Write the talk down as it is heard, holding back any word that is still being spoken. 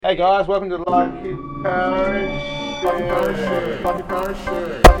Hey guys, welcome to the Lucky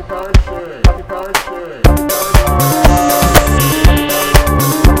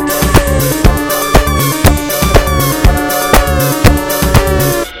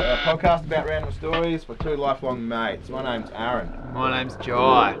podcast about random stories for two lifelong mates. My name's Aaron. My name's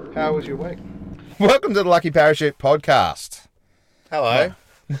Jai. How was your week? Welcome to the Lucky Parachute podcast. Hello.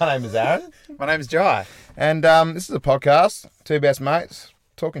 My name is Aaron. My name's Jai. And this is a podcast, two best mates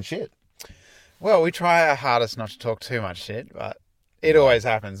talking shit. Well, we try our hardest not to talk too much shit, but it always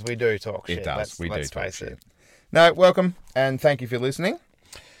happens. We do talk shit. It does. Let's face it. No, welcome and thank you for listening.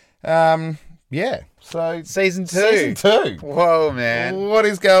 Yeah, so Season 2. Season 2. Whoa, man. What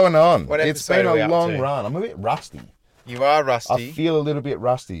is going on? What It's episode been are we a up long to? run. I'm a bit rusty. You are I rusty, feel a little bit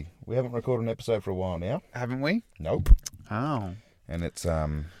rusty. We haven't recorded an episode for a while now. haven't we? Nope. Oh. And it's a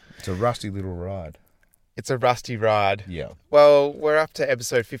rusty little ride. It's a rusty ride. Yeah. Well, we're up to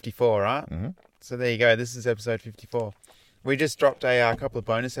episode 54, right? Mm-hmm. So there you go. This is episode 54. We just dropped a couple of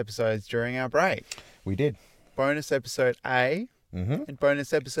bonus episodes during our break. We did. Bonus episode A Mm-hmm. and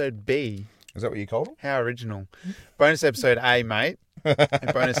bonus episode B. Is that what you called them? How original. Bonus episode A, mate.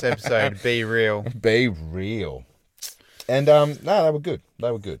 And bonus episode B, real. Be real. And no, they were good.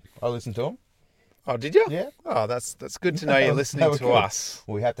 They were good. I listened to them. Oh, did you? Yeah. Oh, that's good to know you're They listening were to good. us.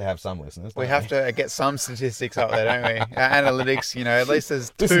 We have to have some listeners. We don't have to get some statistics up there, don't we? Our analytics, at least there's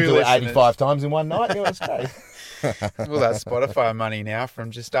two listen to it listeners. 85 times in one night. Yeah, it's great. Well, that's Spotify money now from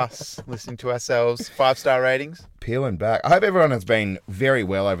just us listening to ourselves. 5-star ratings. Peeling back. I hope everyone has been very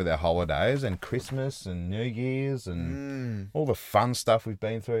well over their holidays and Christmas and New Year's and all the fun stuff we've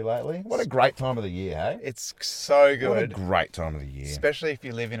been through lately. What a great time of the year, hey? It's so What a good. great time of the year. Especially if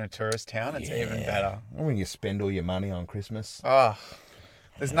you live in a tourist town, it's even better. And when you spend all your money on Christmas. Oh,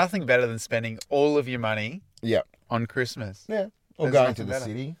 there's nothing better than spending all of your money Yeah. on Christmas. Yeah. Or There's going nothing to the better.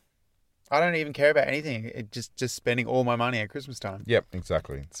 city. I don't even care about anything. Just spending all my money at Christmas time. Yep,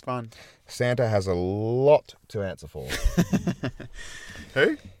 exactly. It's fun. Santa has a lot to answer for.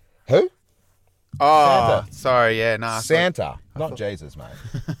 Who? Who? Oh, Santa. sorry. Yeah, nah. Santa. Not Jesus, mate.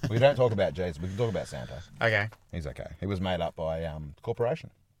 We don't talk about Jesus. We can talk about Santa. Okay. He's okay. He was made up by a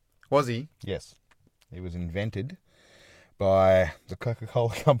corporation. Was he? Yes. He was invented by the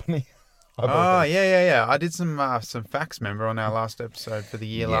Coca-Cola company. Oh, yeah. I did some facts, remember, on our last episode for the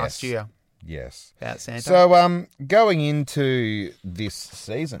year last Yes. year Yes. about Santa. So, going into this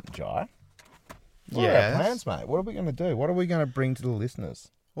season, Jai, what are our Yes. plans, mate? What are we going to do? What are we going to bring to the listeners?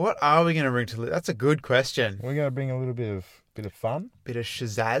 What are we going to bring to? That's a good question. We're going to bring a little bit of fun, Bit of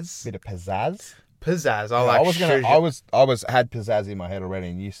shazazz, bit of pizzazz. pizzazz. I had pizzazz in my head already,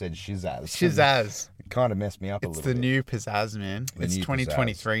 and you said shizzazz. Shazazz. It kind of messed me up a It's little the bit. new pizzazz, man. It's new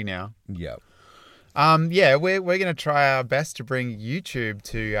 2023 now. Yeah. Yeah, we're going to try our best to bring YouTube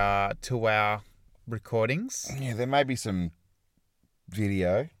to our recordings Yeah, there may be some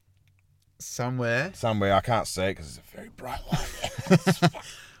video somewhere. somewhere. I can't see it because it's a very bright light.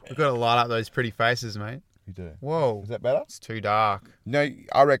 We've got to light up those pretty faces, mate. You do. Whoa, Is that better? it's too dark. No,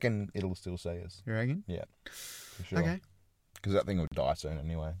 I reckon it'll still see us. You reckon? Yeah, for sure. Okay. Because that thing will die soon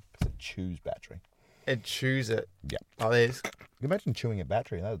anyway. Because it chews battery. It chews it. Yeah. Like this. Imagine chewing a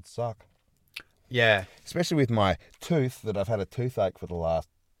battery. That would suck. Yeah. Especially with my tooth that I've had a toothache for the last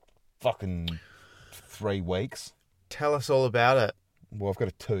fucking 3 weeks. Tell us all about it. Well, I've got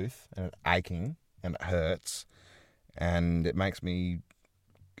a tooth and it's aching and it hurts and it makes me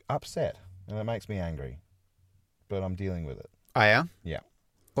upset and it makes me angry. But I'm dealing with it. Oh, yeah? Yeah.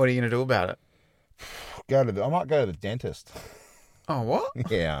 What are you going to do about it? I might go to the dentist. Oh, what?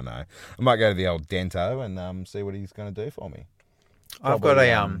 Yeah, I know. I might go to the old dento and see what he's going to do for me. I've got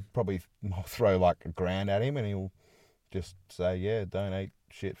a Probably I'll throw like $1,000 at him and he'll just say, yeah, don't eat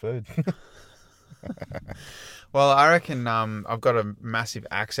shit food. Well, I reckon I've got a massive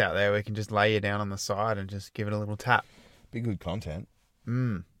axe out there. We can just lay you down on the side and just give it a little tap. Be good content.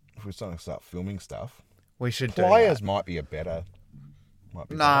 If we're starting to start filming stuff. We should do Pliers that. might be a better.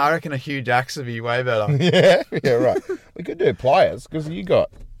 Nah, I reckon a huge axe would be way better. Yeah, right. We could do pliers because you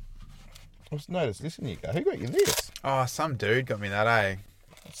got. I've noticed this in you go. Who got you this? Oh, some dude got me that, eh?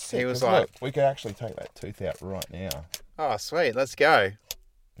 Sick, He was 'cause like- look, we could actually take that tooth out right now. Oh, sweet. Let's go.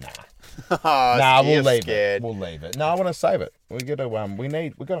 Nah. Oh, We'll you're leave scared. it. We'll leave it. No, I want to save it. We've got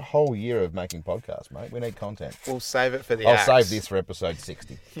a whole year of making podcasts, mate. We need content. We'll save it for the I'll axe. save this for episode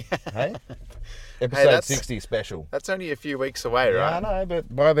 60. Hey? Episode that's- 60 special. That's only a few weeks away, Yeah, I right? know,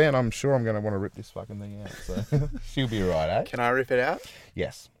 but by then I'm sure I'm going to want to rip this fucking thing out. So she'll be right, eh? Can I rip it out?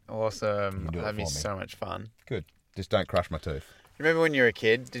 Yes. Awesome. You do it That'd be for me. so much fun. Good. Just don't crush my tooth. Remember when you were a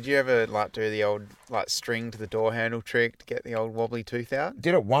kid? Did you ever like do the old like string to the door handle trick to get the old wobbly tooth out?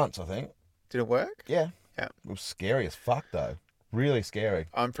 Did it once, I think. Did it work? Yeah. Yeah. It was scary as fuck, though. Really scary.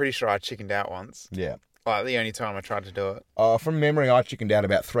 I'm pretty sure I chickened out once. Yeah. Like the only time I tried to do it. From memory, I chickened out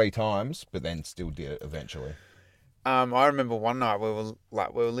about 3 times, but then still did it eventually. I remember one night we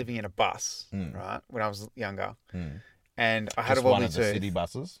were living in a bus, right? When I was younger, and I had Just a wobbly one of the tooth. city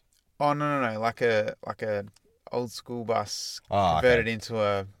buses. Oh no, like a old school bus Oh, converted into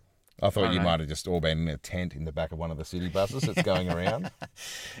a. I thought don't you know. might have just all been in a tent in the back of one of the city buses that's going around.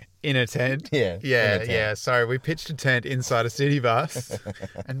 In a tent? Yeah. Yeah, in a tent. yeah. Sorry, we pitched a tent inside a city bus.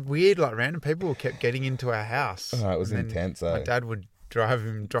 And weird, like random people kept getting into our house. Oh, it was And then intense, My eh? dad would drop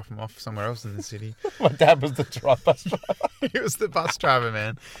him off somewhere else in the city. My dad was the bus driver He was the bus driver,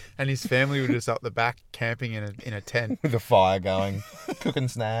 man. And his family were just up the back camping in a tent. with the fire going, cooking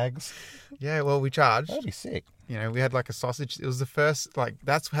snags. Yeah, well, we charged. That'd be sick. You know, we had like a sausage. It was the first, like,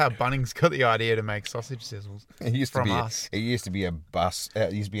 that's how Bunnings got the idea to make sausage sizzles. It used From to be. us. It used to be a bus.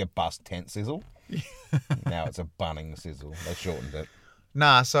 It used to be a bus tent sizzle. Now it's a bunning sizzle. They shortened it.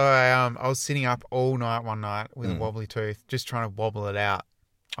 Nah, so I was sitting up all night one night with a wobbly tooth, just trying to wobble it out.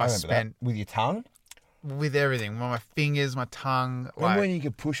 I remember spent that. With your tongue. with everything, my fingers, my tongue. Remember Like, when you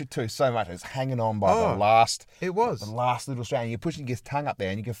could push it too so much, it's hanging on by Oh, the last it was. little strand. You're pushing your tongue up there,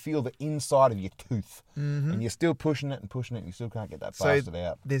 and you can feel the inside of your tooth, and you're still pushing it, and you still can't get that So bastard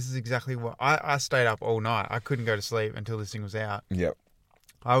out. this is exactly what I stayed up all night. I couldn't go to sleep until this thing was out. Yep.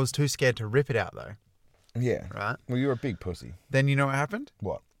 I was too scared to rip it out though. Yeah. Right. Well, you're a big pussy. Then you know what happened?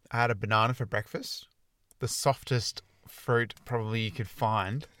 What? I had a banana for breakfast, the softest fruit probably you could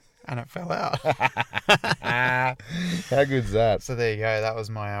find, and it fell out. How good's that? So there you go. That was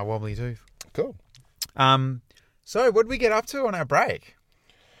my wobbly tooth. Cool. So what did we get up to on our break?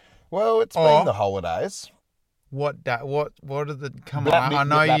 Well, it's Oh. been the holidays. What are the come Blap, on? nip, I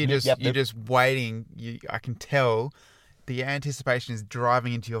know blap, you're nip, just yep, you're nip. just waiting. I can tell the anticipation is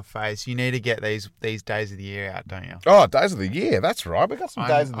driving into your face. You need to get these days of the year out, don't you? Oh, days of the year. That's right. We got some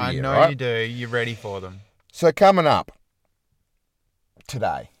days of the I year, know right? you do. You're ready for them. So coming up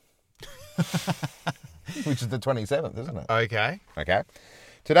today, which is the 27th, isn't it? Okay. Okay.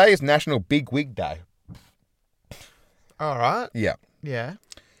 Today is National Big Wig Day. All right. Yeah. Yeah.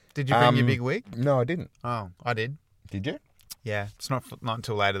 Did you bring your big wig? No, I didn't. Oh, I did. Did you? Yeah. It's not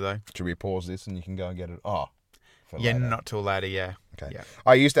until later though. Should we pause this and you can go and get it? Oh, for Yeah, later. not till later. Yeah. Okay. Yeah.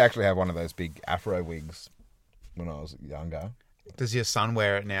 I used to actually have one of those big afro wigs when I was younger. Does your son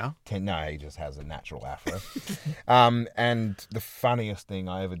wear it now? No, he just has a natural afro. And the funniest thing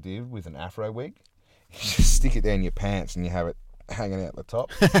I ever did with an afro wig, you just stick it down your pants and you have it hanging out the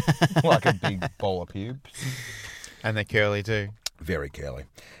top like a big ball of pubes. And they're curly too. Very curly.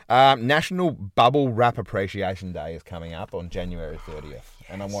 National Bubble Wrap Appreciation Day is coming up on January 30th,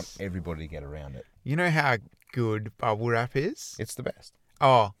 and I want everybody to get around it. You know how good bubble wrap is? It's the best.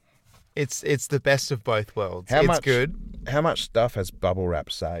 Oh, it's the best of both worlds. How it's much- good. How much stuff has bubble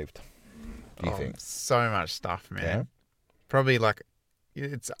wrap saved, do you think? So much stuff, man. Yeah? Probably like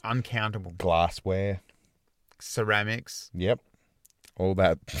it's uncountable. Glassware. Ceramics, Yep. All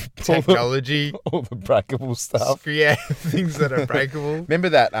that. technology, All the breakable stuff. yeah, things that are breakable. Remember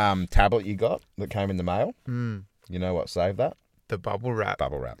that tablet you got that came in the mail? You know what saved that? The bubble wrap.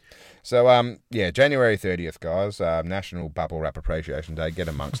 Bubble wrap. So, January 30th, guys, National Bubble Wrap Appreciation Day. Get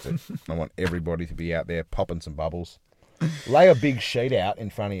amongst it. I want everybody to be out there popping some bubbles. Lay a big sheet out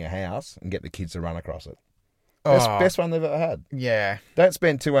in front of your house and get the kids to run across it. Best one they've ever had. Yeah. Don't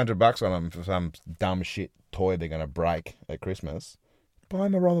spend $200 on them for some dumb shit toy they're going to break at Christmas. Buy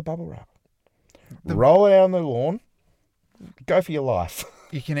them a roll of bubble wrap. Roll it out on the lawn. Go for your life.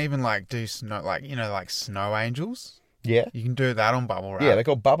 You can even like do snow, like snow angels. Yeah. You can do that on bubble wrap. Yeah, they're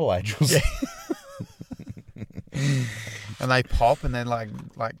called bubble angels. And they pop and they're like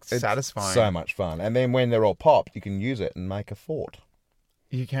It's satisfying. so much fun. And then when they're all popped, you can use it and make a fort.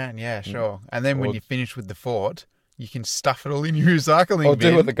 You can, yeah, sure. And then Or- when you finish with the fort, you can stuff it all in your recycling Or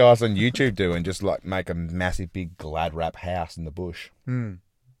bin. do what the guys on YouTube do and just like make a massive big glad wrap house in the bush.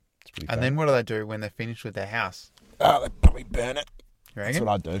 It's pretty fun. And then what do they do when they're finished with their house? Oh, they probably burn it. You That's reckon?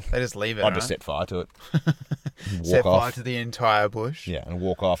 what I'd do. They just leave it. I'd just right? set fire to it. And Set walk fire off. to the entire bush. Yeah, and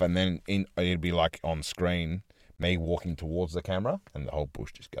walk off, and then it'd be like on screen, me walking towards the camera, and the whole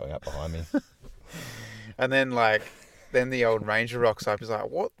bush just going up behind me. And then then the old ranger rocks up. He's like,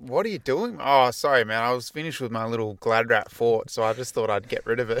 "What are you doing?" "Oh, sorry, man. I was finished with my little glad wrap fort, so I just thought I'd get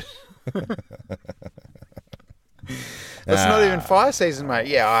rid of it." It's not even fire season, mate.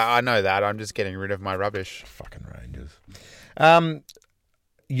 Yeah, I know that. I'm just getting rid of my rubbish. Fucking rangers.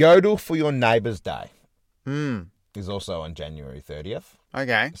 Yodel for your neighbour's day. is also on January 30th.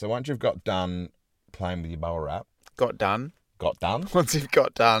 Okay. So once you've got done playing with your bubble wrap, Got done. once you've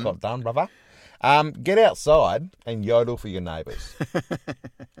got done, brother, get outside and yodel for your neighbours.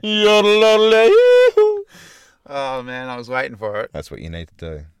 Yodel. Oh, man, I was waiting for it. That's what you need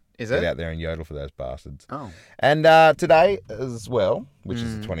to do. Is Get it? out there and yodel for those bastards. Oh. And today as well, which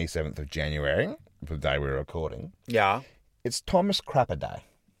is the 27th of January, the day we're recording, Yeah. it's Thomas Crapper Day.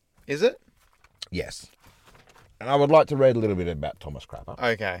 Is it? Yes. And I would like to read a little bit about Thomas Crapper.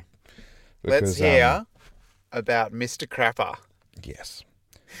 Okay. Because, Let's hear about Mr. Crapper. Yes.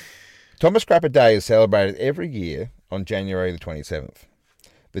 Thomas Crapper Day is celebrated every year on January the 27th.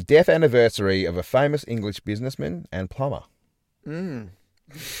 The death anniversary of a famous English businessman and plumber.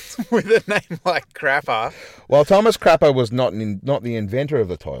 With a name like Crapper. While Thomas Crapper was not the inventor of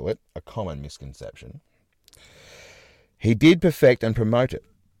the toilet, a common misconception, he did perfect and promote it.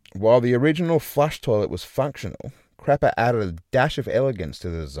 While the original flush toilet was functional, Crapper added a dash of elegance to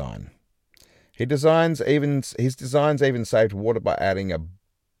the design. His designs even saved water by adding a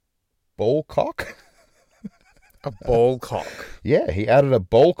ball cock. A ball cock. Yeah, he added a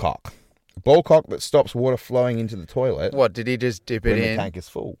ball cock. A ball cock that stops water flowing into the toilet What, did he just dip it when the in? tank is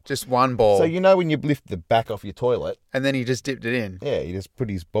full. Just one ball. So you know when you lift the back off your toilet, And then he just dipped it in. yeah, he just put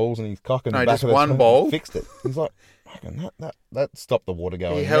his balls and his cock in No, the back just of the one toilet ball? and fixed it. He's like, "Fucking that stopped the water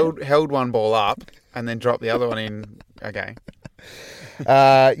going He in." held one ball up and then dropped the other one in. Okay.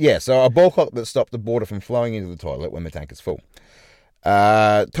 So a ball cock that stopped the water from flowing into the toilet when the tank is full.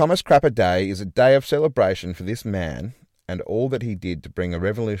 Thomas Crapper Day is a day of celebration for this man and all that he did to bring a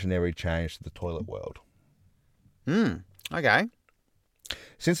revolutionary change to the toilet world. Okay.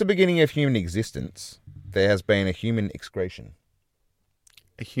 Since the beginning of human existence, there has been a human excretion.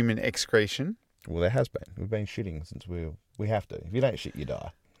 A human excretion. Well, there has been. We've been shitting since we have to. If you don't shit, you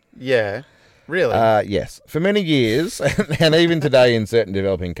die. Yeah. Really? Yes. For many years, and even today in certain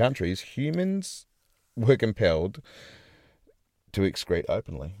developing countries, humans were compelled to excrete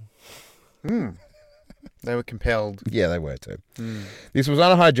openly. They were compelled. Yeah, they were too. This was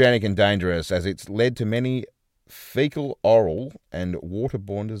unhygienic and dangerous as it's led to many fecal, oral, and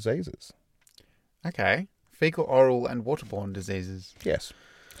waterborne diseases. Okay. Fecal, oral, and waterborne diseases. Yes.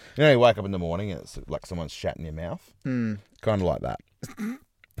 You know, you wake up in the morning and it's like someone's shat in your mouth. Kind of like that.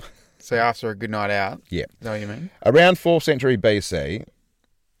 So after a good night out. Yeah. Is that what you mean? Around 4th century BC,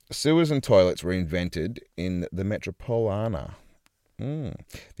 sewers and toilets were invented in the Metropolitana. The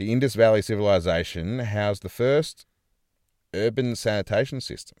Indus Valley civilization housed the first urban sanitation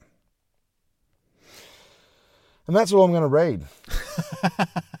system. And that's all I'm going to read.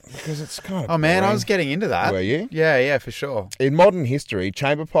 Because it's kind of Oh, man, I boring. was getting into that. Were you? Yeah, for sure. In modern history,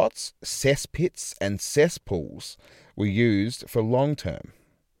 chamber pots, cesspits, and cesspools were used for long term.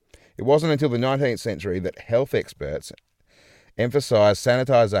 It wasn't until the 19th century that health experts emphasised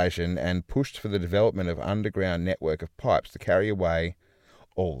sanitisation and pushed for the development of underground network of pipes to carry away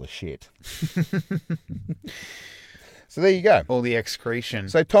all the shit. So there you go. All the excretion.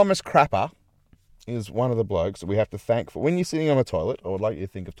 So Thomas Crapper is one of the blokes that we have to thank for. When you're sitting on a toilet, I would like you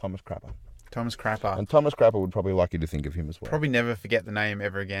to think of Thomas Crapper. Thomas Crapper. And Thomas Crapper would probably like you to think of him as well. Probably never forget the name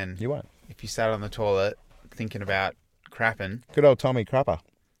ever again. You won't. If you sat on the toilet thinking about crapping. Good old Tommy Crapper.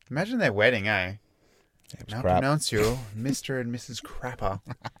 Imagine their wedding, eh? It was Now crap. pronounce you Mr. and Mrs. Crapper.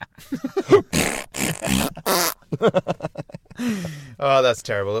 Oh, that's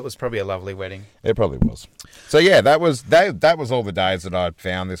terrible. It was probably a lovely wedding. It probably was. So yeah, that was all the days that I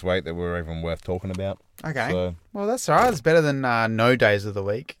found this week that were even worth talking about. Okay. So, Well, that's all right. It's better than no days of the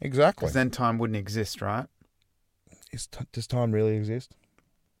week. exactly. Because then time wouldn't exist, right? Does time really exist?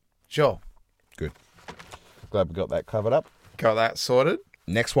 Sure. Good. Glad we got that covered up. Got that sorted.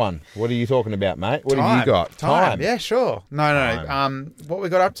 Next one. What are you talking about, mate? What have you got? Time. Yeah, sure. No. Time. What we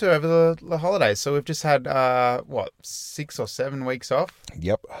got up to over the holidays. So we've just had, 6 or 7 weeks off.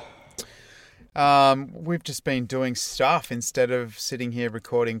 Yep. We've just been doing stuff instead of sitting here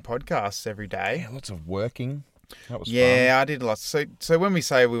recording podcasts every day. Yeah, lots of working. That was Yeah, I did lots. So when we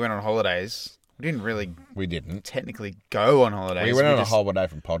say we went on holidays, we didn't really fun. We didn't. technically go on holidays. We went on a just- holiday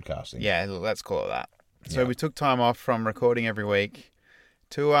from podcasting. Yeah, let's call it that. So Yeah. we took time off from recording every week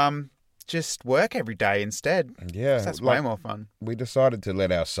to just work every day instead. Yeah. 'Cause that's way more fun. We decided to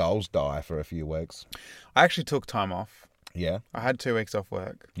let our souls die for a few weeks. I actually took time off. Yeah, I had 2 weeks off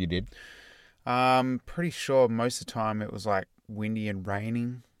work. you did. Pretty sure most of the time it was like windy and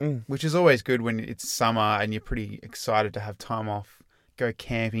raining, which is always good when it's summer and you're pretty excited to have time off, go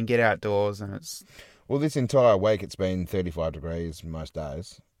camping, get outdoors, and it's... Well, this entire week it's been 35 degrees most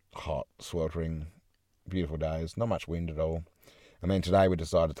days. Hot, sweltering, beautiful days. Not much wind at all. I mean, today we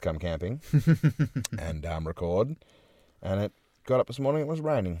decided to come camping and record, and it got up this morning. It was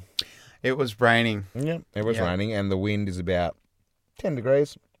raining. It was raining. Yeah, it was raining, and the wind is about 10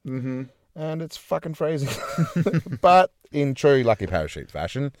 degrees, and it's fucking freezing. But in true Lucky Parachute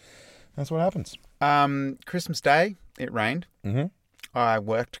fashion, that's what happens. Christmas Day, it rained. Mm-hmm. I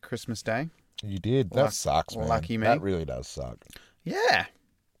worked Christmas Day. You did. That sucks, man. Lucky me. That really does suck. Yeah.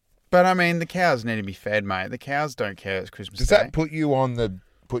 But I mean, the cows need to be fed, mate. The cows don't care it's Christmas Does Day. that put you on the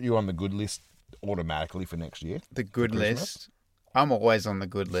good list automatically for next year? The good list? I'm always on the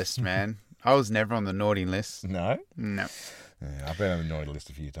good list, man. I was never on the naughty list. No? No. Yeah, I've been on the naughty list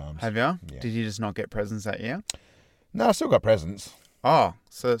a few times. Have you? Yeah. Did you just not get presents that year? No, I still got presents. Oh,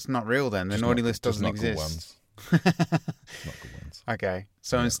 so it's not real then. The Just naughty not- list just doesn't not good exist. ones. Not good ones. Okay.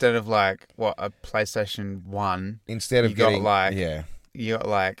 So instead of like, a PlayStation 1, Instead of you got getting... like- Yeah. you got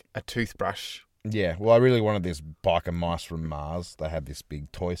like a toothbrush. Yeah. Well, I really wanted this Biker Mice from Mars. They had this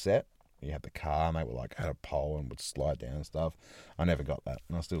big toy set. You had the car, and they were like, had a pole and would slide down and stuff. I never got that,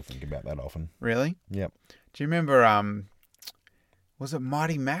 and I still think about that often. Really? Yep. Do you remember, was it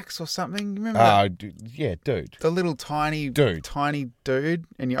Mighty Max or something? You remember Oh, yeah, dude. the little tiny dude,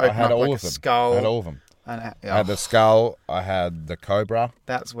 and you I open had up all like of a them. skull. I had all of them. And, I had the skull. I had the cobra.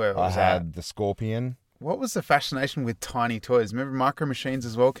 that's where it I was had the scorpion. What was the fascination with tiny toys? Remember Micro Machines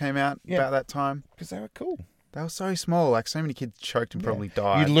as well came out about that time? Because they were cool. They were so small. Like so many kids choked and probably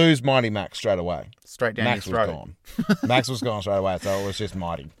died. You'd lose Mighty Max straight away. Straight down Max your was throat. gone. Max was gone straight away, so it was just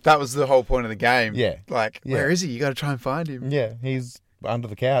Mighty. That was the whole point of the game. Yeah. Like, where is he? You got to try and find him. Yeah, he's under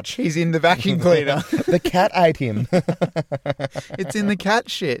the couch. He's in the vacuum cleaner. The cat ate him. It's in the cat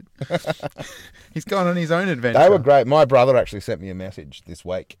shit. He's gone on his own adventure. They were great. My brother actually sent me a message this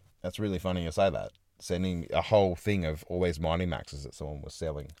week. That's really funny you say that. Sending a whole thing of all these Mighty Maxes that someone was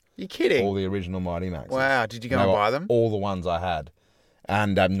selling. You're kidding? All the original Mighty Maxes. Wow. Did you go They and were buy them? All the ones I had.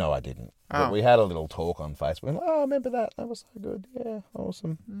 And no, I didn't. Oh. But we had a little talk on Facebook. Like, oh, remember that? That was so good. Yeah,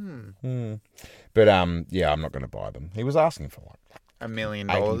 awesome. But yeah, I'm not going to buy them. He was asking for like $1 million.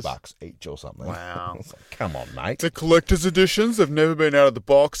 $80 each or something. Wow. I was like, come on, mate. The collector's editions have never been out of the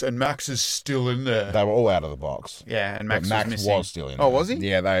box, and Max is still in there. They were all out of the box. Yeah, and But Max, Max was missing. was still in Oh, there. was he?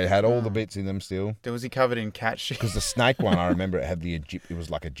 Yeah, they had all the bits in them still. Was he covered in cat shit? Because the snake one, I remember it had it was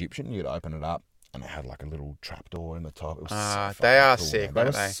like Egyptian. You'd open it up and it had like a little trapdoor in the top. It was so they are cool, sick, man.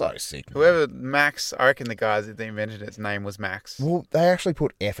 aren't They were they? so sick. Man. Whoever Max, I reckon the guys that invented its name was Max. Well, they actually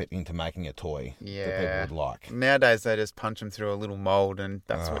put effort into making a toy that Yeah. people would like. Nowadays they just punch them through a little mold, and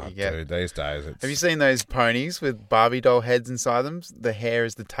that's what you get. Dude, these days it's... Have you seen those ponies with Barbie doll heads inside them? The hair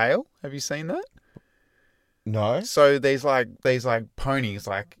is the tail. Have you seen that? No? So these ponies,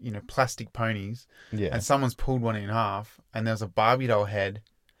 plastic ponies, Yeah. and someone's pulled one in half, and there's a Barbie doll head.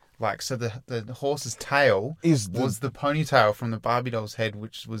 So the horse's tail was the ponytail from the Barbie doll's head,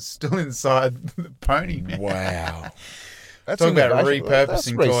 which was still inside the pony. Man. Wow. That's Talking about innovation. That's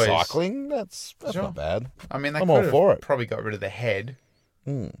repurposing toys. recycling. That's Sure. not bad. I mean, they I'm all could for have it. probably got rid of the head.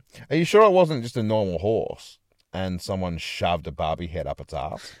 Are you sure it wasn't just a normal horse and someone shoved a Barbie head up its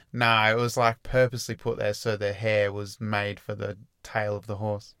ass? No, it was like purposely put there so the hair was made for the tail of the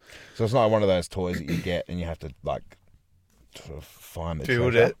horse. So it's not one of those toys that you get and you have to like sort of find the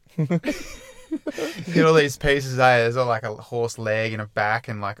Build treasure. it. You get all these pieces there. There's all like a horse leg and a back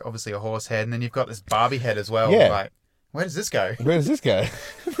and like obviously a horse head. And then you've got this Barbie head as well. Yeah. Like, where does this go? Where does this go?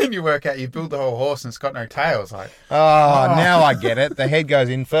 Then you work out you build the whole horse and it's got no tail. It's like, Oh, now I get it. The head goes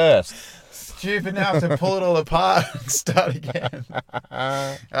in first. stupid, now I have to pull it all apart and start again.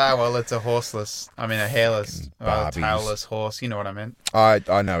 Well, it's a hairless, Barbies. tailless horse. You know what I meant.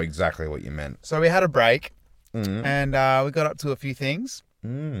 I know exactly what you meant. So we had a break and we got up to a few things.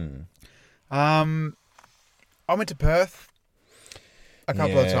 I went to Perth a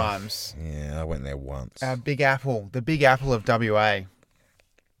couple of times. Yeah, I went there once. The Big Apple of WA.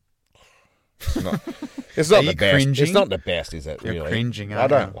 It's not Are the you best. cringing? It's not the best, is it? You're really? cringing, I aren't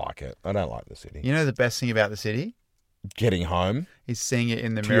don't you? like it. I don't like the city. You know the best thing about the city Getting home is seeing it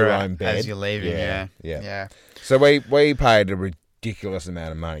in the to mirror your own bed as you're leaving. Yeah. Yeah. So we paid a ridiculous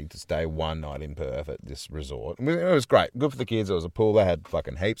amount of money to stay one night in Perth at this resort. It was great. Good for the kids. It was a pool. They had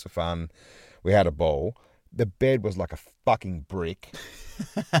fucking heaps of fun. We had a ball. The bed was like a fucking brick.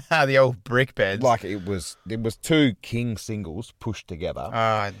 The old brick beds. Like it was two king singles pushed together.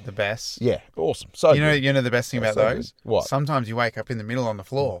 The best. Yeah, awesome. So You good. know the best thing about So good. those? What? Sometimes you wake up in the middle on the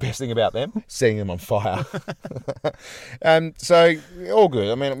floor. Best thing about them, seeing them on fire. So all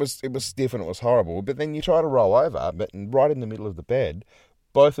good. I mean, it was stiff and it was horrible. But then you try to roll over, but right in the middle of the bed,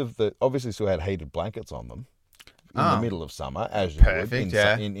 both of the obviously still had heated blankets on them in the middle of summer, as you Perfect, would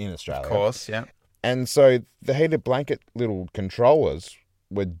yeah. in Australia. Of course, yeah. And so the heated blanket little controllers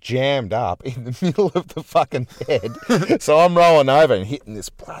were jammed up in the middle of the fucking bed. So I'm rolling over and hitting this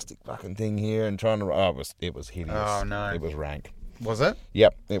plastic fucking thing here and trying to... Oh, it was hideous. Oh, no. It was rank. Was it?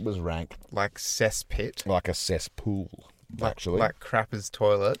 Yep, it was rank. Like cesspit? Like a cesspool, actually. Like Crapper's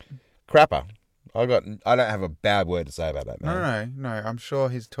toilet? Crapper. I don't have a bad word to say about that, man. No. I'm sure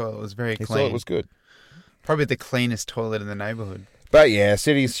his toilet was very His clean. toilet was good. Probably the cleanest toilet in the neighbourhood. But yeah,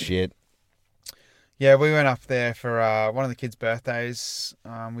 city's shit. Yeah, we went up there for one of the kids' birthdays.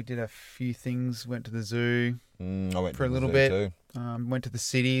 We did a few things. Went to the zoo I went for to a the little zoo bit. too. Went to the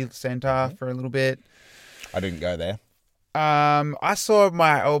city centre for a little bit. I didn't go there. I saw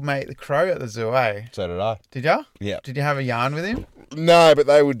my old mate the crow at the zoo, eh? So did I. Did ya? Yeah. Did you have a yarn with him? No, but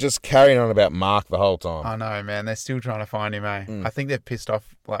they were just carrying on about Mark the whole time. I know, man. They're still trying to find him, eh? I think they're pissed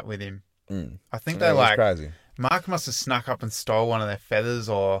off with him. I think Yeah, they it was crazy. Mark must have snuck up and stole one of their feathers,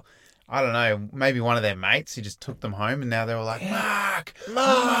 or I don't know, maybe one of their mates. He just took them home, and now they were like, Mark.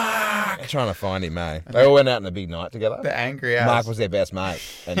 They're trying to find him, mate. They all went out on a big night together. They're angry as. Mark was their best mate,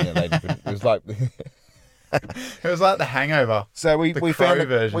 and it was like. It was like The Hangover. So we found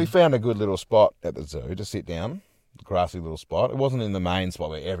version. we found a good little spot at the zoo to sit down, a grassy little spot. It wasn't in the main spot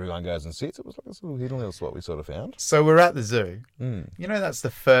where everyone goes and sits. It was like this little hidden little spot we sort of found. So we're at the zoo. You know, that's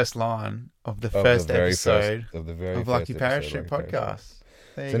the first line of the first episode of Lucky Parachute podcast.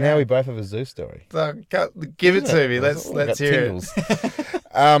 There you So go. now we both have a zoo story. So, give it to me. Let's Got hear tingles.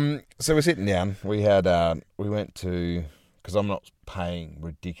 it. So we're sitting down. We went to, because I'm not paying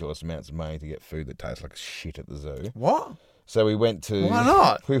ridiculous amounts of money to get food that tastes like shit at the zoo. What? So we went to. Why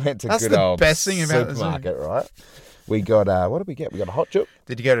not? We went to That's good the old best thing about the zoo. supermarket, right? We got what did we get? We got a hot chook.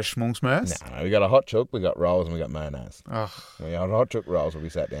 Did you go to Schmalzmer's? No, we got a hot chook. We got rolls and we got mayonnaise. Oh, We had hot chook rolls where we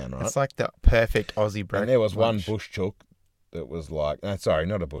sat down, right? it's like the perfect Aussie breakfast. And there was one bush chook that was like, sorry,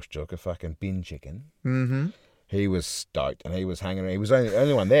 not a bush chook, a fucking bin chicken. Mm-hmm. He was stoked and he was hanging around. He was the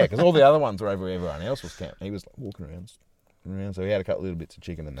only one there because all the other ones were over where everyone else was camping. He was like walking around. So he had a couple little bits of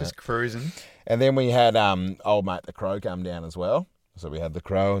chicken and that. Just cruising. And then we had old mate the crow come down as well. So we had the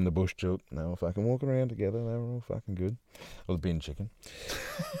crow and the bush chook. They were fucking walking around together. They were all fucking good. Or the bin chicken.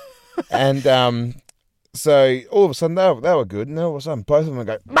 And so all of a sudden they were good. And all of a sudden both of them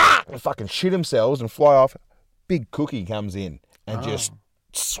go, bah! And fucking shit themselves and fly off. Big Cookie comes in and just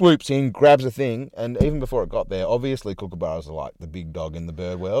swoops in, grabs a thing. And even before it got there, obviously kookaburras are like the big dog in the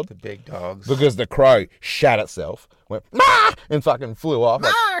bird world. The big dogs. Because the crow shat itself, went, Mark! And fucking flew off.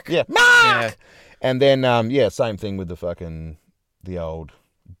 Mark! Like, yeah, Mark! Yeah. And then, same thing with the old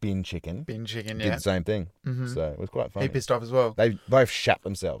bin chicken. Bin chicken, Did yeah. the same thing. So it was quite funny. He pissed off as well. They both shat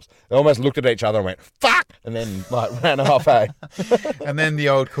themselves. They almost looked at each other and went, fuck! And then ran off, hey. And then the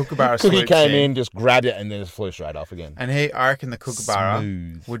old kookaburra Cookie swoops came in, just grabbed it, and then just flew straight off again. And I reckon the kookaburra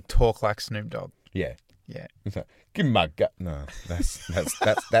Smooth. would talk like Snoop Dogg. Yeah. Yeah. He's like, give me my gut. No,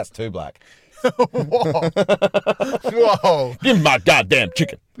 that's too black. Whoa. Whoa. Give me my goddamn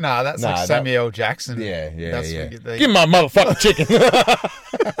chicken. Nah, that's like Samuel L. Jackson. Yeah. That's yeah. what Give me my motherfucking chicken.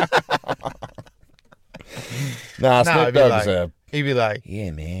 Snoop Dogg's he'd be like, yeah,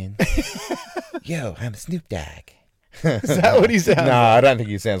 man. Yo, I'm Snoop Dogg. is that what he sounds No, like? I don't think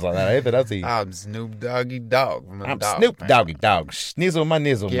he sounds like that either, does he? I'm Snoop Doggy Dog. I'm Snoop Doggy Dog. Snizzle my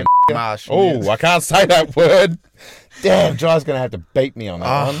nizzle. Give man. my Oh, I can't say that word. Damn, Jai's going to have to beat me on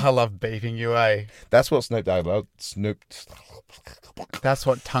that one. I love beefing you, eh? That's what Snoop Dogg does. That's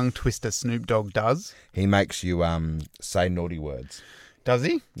what tongue twister Snoop Dogg does. He makes you say naughty words. Does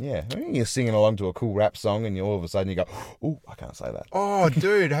he? Yeah. I mean, you're singing along to a cool rap song and all of a sudden you go, oh, I can't say that. Oh,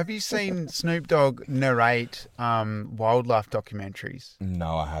 dude, have you seen Snoop Dogg narrate wildlife documentaries?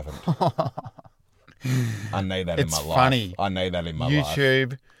 No, I haven't. I need that in It's my life. funny. I need that in my life.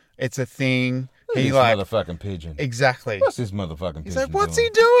 YouTube, it's a thing. He He like motherfucking pigeon. exactly. What's this motherfucking pigeon He's like, what's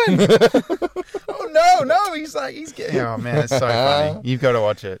doing? he doing? Oh no! He's getting. Oh man, it's so funny. You've got to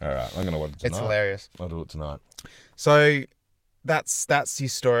watch it. All right, I'm going to watch it tonight. It's hilarious. I'll do it tonight. So that's your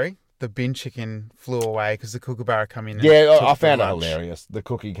story. The bin chicken flew away because the kookaburra come in. And Yeah, took I found the it lunch. hilarious. The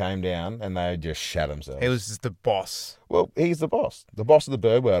cookie came down and they just shat themselves. He was just the boss. Well, he's the boss. The boss of the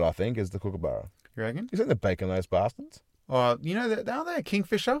bird world, I think, is the kookaburra. You reckon? Isn't the bacon those bastards? Oh, you know that are they a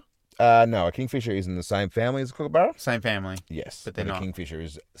kingfisher? No, a kingfisher is in the same family as a kookaburra. Same family. Yes, But they're a not. kingfisher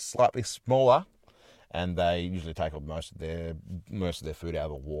is slightly smaller, and they usually take up most of their food out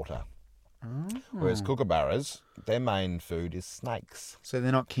of the water. Whereas kookaburras, their main food is snakes. So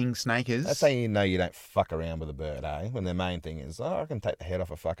they're not king snakers. That's how you know you don't fuck around with a bird, eh? When their main thing is, I can take the head off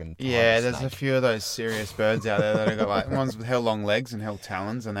a fucking Yeah, there's snake. a few of those serious birds out there that have got like ones with hell long legs and hell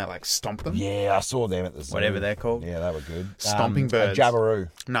talons, and they like stomp them. Yeah, I saw them at the zoo. Whatever they're called. Yeah, they were good. Stomping birds. A jabberoo.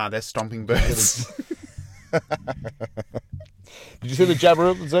 Nah, they're stomping birds. Did you see the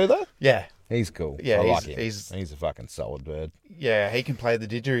jabberoo at the zoo, though? Yeah. He's cool. Yeah, I like him. he's a fucking solid bird. Yeah, he can play the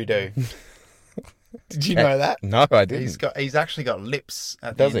didgeridoo. Did you know that? No, I didn't. He's actually got lips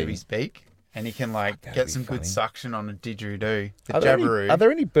at the Does end of he? his beak, and he can like That'd get be some good funny. suction on a didgeridoo. The Are there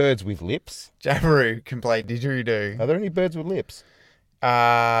jabberoo. any birds with lips? Jabberoo can play didgeridoo. Are there any birds with lips?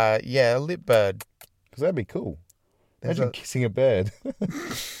 Yeah, a lip bird. Because that'd be cool. There's Imagine a- kissing a bird.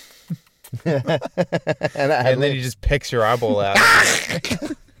 and then he just pecks your eyeball out.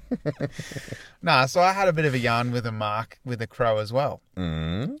 Nah, so I had a bit of a yarn with a crow as well.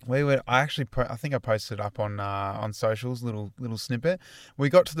 I actually, I think I posted up on socials, little snippet. We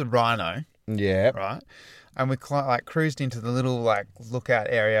got to the rhino, Yeah. right, and we cruised into the little like lookout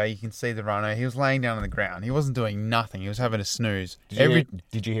area. You can see the rhino. He was laying down on the ground. He wasn't doing nothing. He was having a snooze.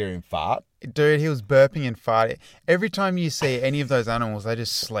 Did you hear him fart? Dude, he was burping and farting. Every time you see any of those animals, they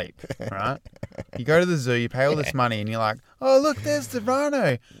just sleep, right? You go to the zoo, you pay all this money, and you're like, oh, look, there's the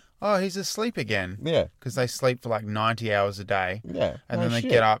rhino. Oh, he's asleep again. Yeah. Because they sleep for like 90 hours a day. Yeah. And Oh, then they shit.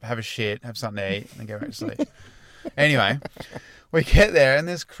 get up, have a shit, have something to eat, and go back to sleep. Anyway, we get there, and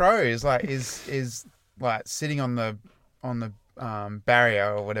this crow is like sitting on the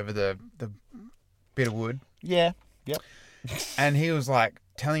barrier or whatever, the bit of wood. Yeah. Yep. And he was like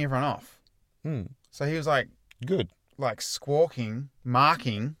telling everyone off. So he was like Good. squawking,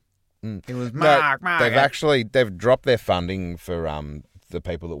 marking. It was No, mark. they've dropped their funding for the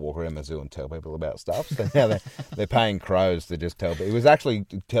people that walk around the zoo and tell people about stuff. So now they're paying crows to just tell. But he was actually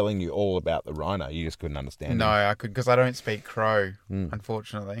telling you all about the rhino. You just couldn't understand. No, him. I could because I don't speak crow,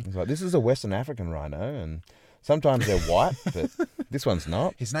 unfortunately. He's like, this is a Western African rhino, and sometimes they're white, but this one's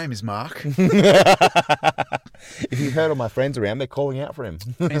not. His name is Mark. If you've heard all my friends around, they're calling out for him.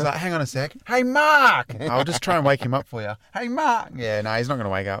 He's like, hang on a sec. Hey, Mark! I'll just try and wake him up for you. Hey, Mark! Yeah, no, he's not going to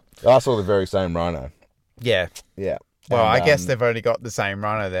wake up. I saw the very same rhino. Yeah. Yeah. Well, And, I guess they've already got the same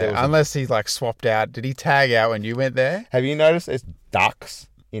rhino there. there was Unless he's like swapped out. Did he tag out when you went there? Have you noticed there's ducks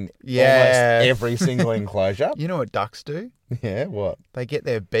in Yeah. almost every single enclosure? You know what ducks do? Yeah, what? They get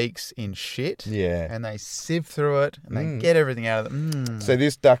their beaks in shit. Yeah. And they sieve through it and they get everything out of it. So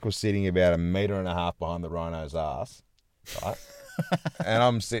this duck was sitting about 1.5 meters behind the rhino's ass, right? And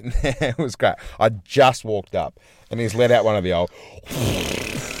I'm sitting there. It was great. I just walked up and he's let out one of the old...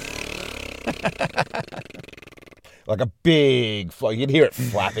 like a big... You'd hear it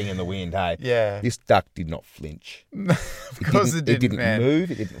flapping in the wind, hey? Yeah. This duck did not flinch. Of course it It didn't, didn't man.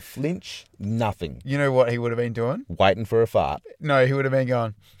 move. It didn't flinch. Nothing. You know what he would have been doing? Waiting for a fart. No, he would have been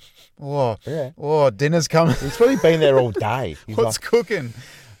going, oh, Yeah. oh, dinner's coming. He's probably been there all day. He's What's like, cooking?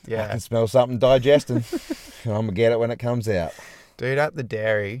 I Yeah. can smell something digesting. I'm going to get it when it comes out. Dude, at the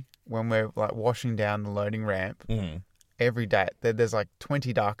dairy, when we're like washing down the loading ramp, every day there's like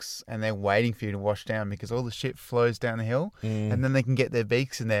 20 ducks and they're waiting for you to wash down because all the shit flows down the hill and then they can get their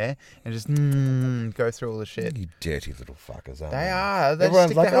beaks in there and just go through all the shit. You dirty little fuckers, aren't They you? are. They Everyone's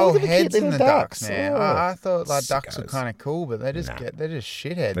stick like, their whole oh, look at the heads cute in the little ducks, ducks. man. Oh. I thought like ducks were Sickos. kind of cool, but they're just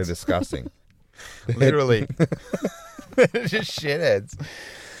shitheads. They're disgusting. Literally. They're just shitheads.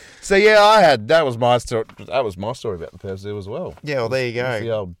 So yeah, that was my story. That was my story about the Perth Zoo as well. Yeah, well, there you It's the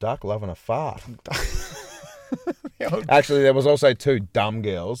go. old duck loving a fart. The old- Actually, there was also 2 dumb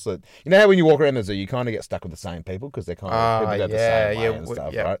girls that you know how when you walk around the zoo, you kind of get stuck with the same people because they're kind of people go the same way and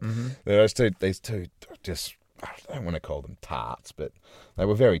stuff, right? There was these two just I don't want to call them tarts, but they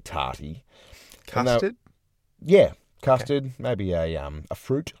were very tarty. And they- Custard? Yeah, custard, maybe a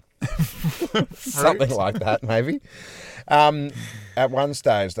fruit. Something like that, maybe. At one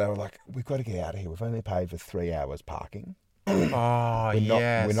stage, they were like, "We've got to get out of here. We've only paid for 3 hours parking. Oh,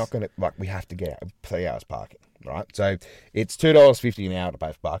 yes. We're not going to we have to get out 3 hours parking, right? So it's $2.50 an hour to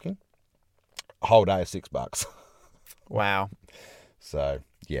pay for parking. A whole day is $6. Wow. So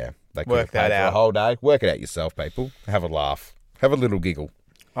yeah, they could Work have paid that for a out. whole day. Work it out yourself, people. Have a laugh. Have a little giggle.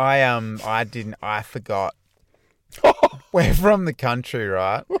 I forgot. We're from the country,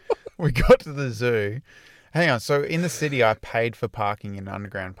 right? We got to the zoo. Hang on. So in the city, I paid for parking in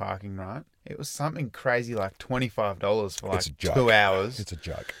underground parking, right? It was something crazy like $25 for like It's a joke. 2 hours. It's a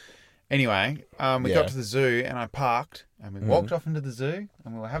joke. Anyway, we got to the zoo and I parked and we walked off into the zoo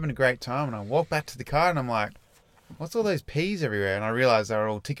and we were having a great time. And I walked back to the car and I'm like, what's all those peas everywhere? And I realized they were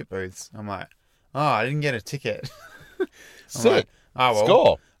all ticket booths. I'm like, oh, I didn't get a ticket. I'm Sick. like, oh, well.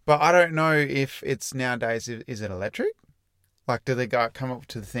 Score. But I don't know if it's nowadays, is it electric? Like, do they come up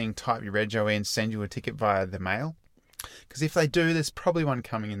to the thing, type your rego in, send you a ticket via the mail? Because if they do, there's probably one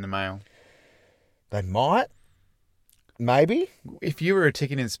coming in the mail. They might. Maybe. If you were a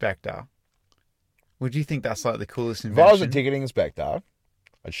ticket inspector, would you think that's like the coolest If invention? I was a ticketing inspector,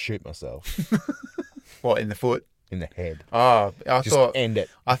 I'd shoot myself What, in the foot? in the head. Oh, Just end it.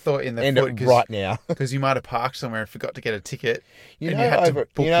 I thought in the End foot it right now. because you might have parked somewhere and forgot to get a ticket. You and know, you had to over,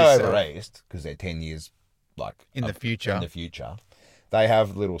 book you know yourself. over east, because they're 10 years like In the future. In the future, they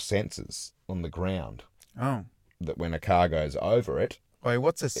have little sensors on the ground Oh. that when a car goes over it, Wait,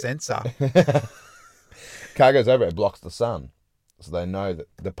 what's a sensor? car goes over it, blocks the sun. So they know that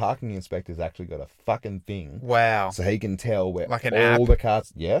the parking inspector's actually got a fucking thing. Wow. So he can tell where Like an all app? the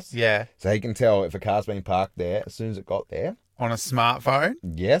cars. Yes. Yeah. So he can tell if a car's been parked there as soon as it got there. On a smartphone?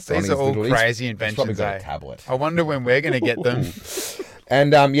 Yes. on These his are all little- crazy he's probably inventions, got eh? a tablet. I wonder when we're going to get them.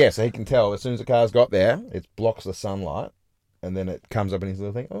 And so he can tell as soon as the car's got there, it blocks the sunlight, and then it comes up in his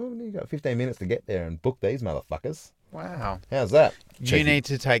little thing. Oh, you got 15 minutes to get there and book these motherfuckers. Wow. How's that? You Cheeky. need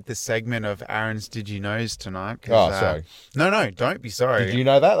to take the segment of Aaron's Did You Knows tonight. Oh, sorry. No, don't be sorry. Did you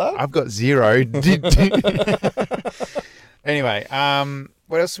know that though? I've got 0. Anyway,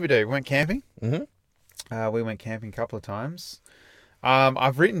 what else did we do? We went camping. Mm-hmm. We went camping a couple of times.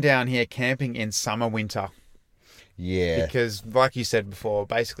 I've written down here camping in summer, winter. Yeah. Because, like you said before,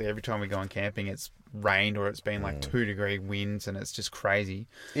 basically every time we go on camping, it's rained or it's been like 2-degree winds and it's just crazy.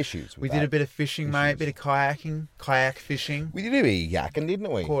 Issues. We did a bit of fishing, mate. A bit of kayak fishing. We did a bit of yakking,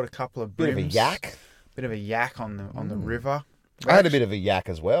 didn't we? Caught a couple of Bit of a brims. yak. Bit of a yak on the river. I had a bit of a yak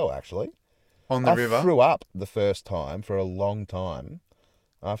as well, actually. On the river. I threw up the first time for a long time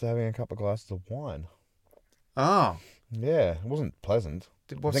after having a couple of glasses of wine. Oh. Yeah, it wasn't pleasant.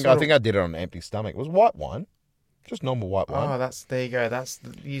 What I sort think I did it on an empty stomach. It was white wine. Just normal white wine. Oh, there you go.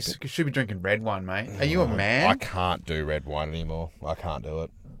 You should be drinking red wine, mate. Are you a man? I can't do red wine anymore. I can't do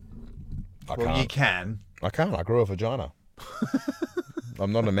it. Well, you can. I can't. I grew a vagina.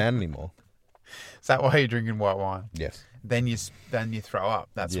 I'm not a man anymore. Is that why you're drinking white wine? Yes. Then you throw up.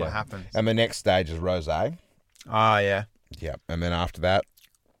 That's what happens. And the next stage is rosé. Oh, yeah. Yeah. And then after that,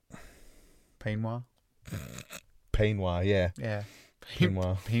 Pinot. Pinot. Yeah. Yeah.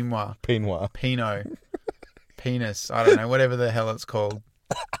 Pinot. Pinot. Pinot. Pinot. Penis. I don't know. Whatever the hell it's called.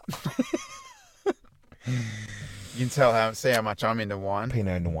 You can see how much I'm into wine.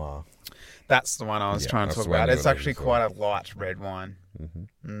 Pinot Noir. That's the one I was trying to that's talk the one about. you It's were actually looking quite a light red wine.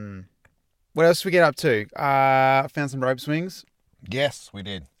 Mm-hmm. What else did we get up to? Found some rope swings. Yes, we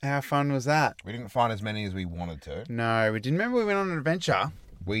did. How fun was that? We didn't find as many as we wanted to. No, we didn't. Remember we went on an adventure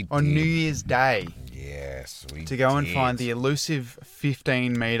We on did. New Year's Day Yes, we to go and did. find the elusive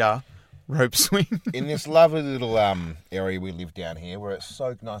 15-meter rope swing. In this lovely little area we live down here where it's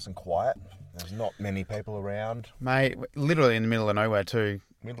so nice and quiet. There's not many people around. Mate, literally in the middle of nowhere too.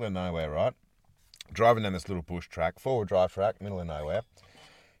 Middle of nowhere, right? Driving down this little bush track, four-wheel drive track, middle of nowhere.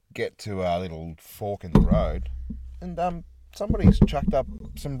 Get to a little fork in the road, and somebody's chucked up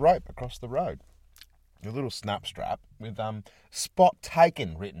some rope across the road. A little snap strap with "spot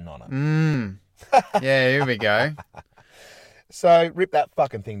taken" written on it. Yeah, here we go. So ripped that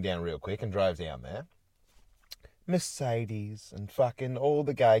fucking thing down real quick and drove down there. Mercedes and fucking all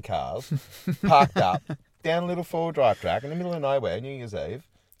the gay cars parked up down a little four-wheel drive track in the middle of nowhere, New Year's Eve.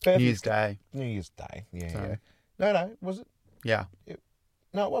 Perfect. New Year's Day. New Year's Day, yeah. Sorry. Yeah. No, was it? Yeah.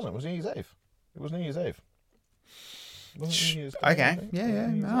 No, it wasn't. It was New Year's Eve. It was New Year's Eve. Wasn't New Year's Day, I Okay. think? Yeah. New Year's I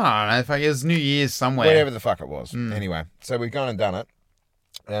Eve. don't know if it was New Year's somewhere. Whatever the fuck it was. Anyway, so we've gone and done it.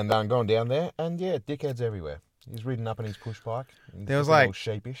 And gone down there, and yeah, dickheads everywhere. He's ridden up on his push bike. He's There was looking all like-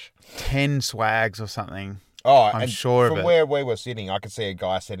 sheepish. 10 swags or something. Oh, I'm and sure of from it. where we were sitting, I could see a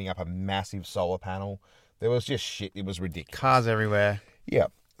guy setting up a massive solar panel. There was just shit. It was ridiculous. Cars everywhere. Yeah.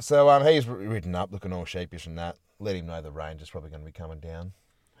 So he's ridden up, looking all sheepish and that. Let him know the range is probably going to be coming down.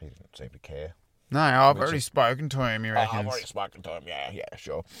 He didn't seem to care. No, I've already spoken to him, he Oh, reckons. I've already spoken to him. Yeah,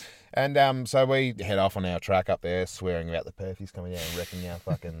 sure. And so we head off on our track up there, swearing about the perfies coming down and wrecking our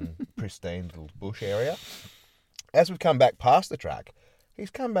fucking pristine little bush area. As we've come back past the track, he's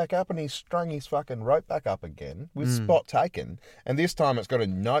come back up and he's strung his fucking rope back up again with spot taken. And this time it's got a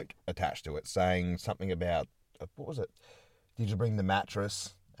note attached to it saying something about, what was it? Did you bring the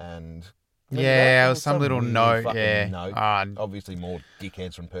mattress? And Yeah, it was some some little weird note, fucking yeah. note. Ah, Obviously more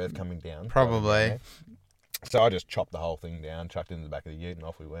dickheads from Perth coming down. Probably. So I just chopped the whole thing down, chucked it in the back of the ute, and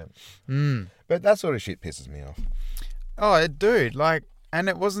off we went. Mm. But that sort of shit pisses me off. Oh, dude, and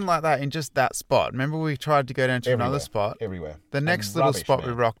it wasn't like that in just that spot. Remember we tried to go down to another Everywhere. spot? Everywhere. The next And little rubbish, spot we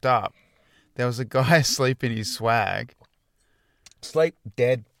man. rocked up, there was a guy asleep in his swag. Sleep,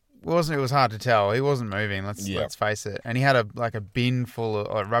 dead, It was hard to tell. He wasn't moving. Let's face it. And he had a bin full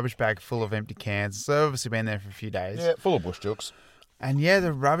of a rubbish bag full of empty cans. So obviously been there for a few days. Yeah, full of bush jokes. And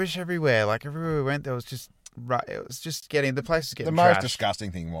the rubbish everywhere. Like everywhere we went, there was just it was just getting the place was getting. The trashed. most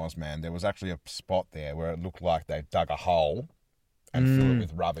disgusting thing was, man, there was actually a spot there where it looked like they dug a hole and filled it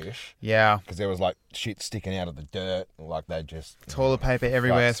with rubbish. Yeah, because there was like shit sticking out of the dirt, like they just toilet paper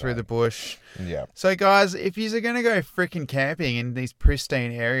everywhere through the bush. Yeah. So guys, if you're going to go freaking camping in these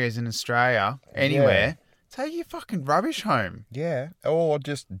pristine areas in Australia, anywhere, take your fucking rubbish home. Yeah, or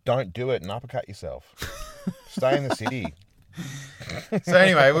just don't do it and uppercut yourself. Stay in the city. So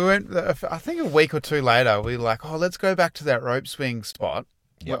anyway, we went. I think a week or two later, we were like, oh, let's go back to that rope swing spot.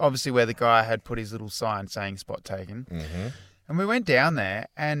 Yep. Obviously, where the guy had put his little sign saying "spot taken." Mm-hmm. And we went down there,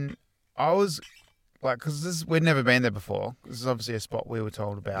 and I was like, because we'd never been there before. This is obviously a spot we were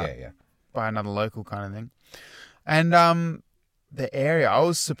told about by another local kind of thing. And the area, I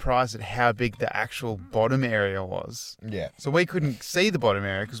was surprised at how big the actual bottom area was. Yeah. So we couldn't see the bottom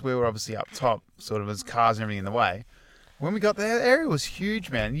area because we were obviously up top, sort of as cars and everything in the way. When we got there, the area was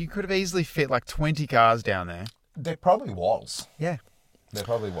huge, man. You could have easily fit like 20 cars down there. There probably was. Yeah. There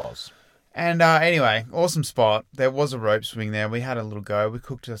probably was. And anyway, awesome spot. There was a rope swing there. We had a little go. We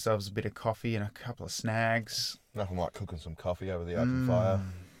cooked ourselves a bit of coffee and a couple of snags. Nothing like cooking some coffee over the open fire.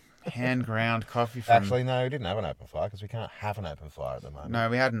 Hand ground coffee from... Actually, no, we didn't have an open fire because we can't have an open fire at the moment. No,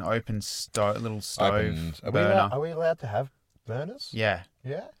 we had an open little stove burner. Are we allowed to have burners? Yeah.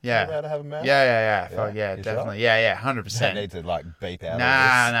 Yeah? Yeah. Are we allowed to have a burner? Yeah, You definitely. sure? Yeah, Don't 100%. need to like beep out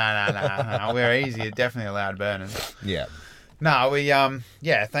Nah. We're easy. Definitely allowed burners. Yeah. No, we,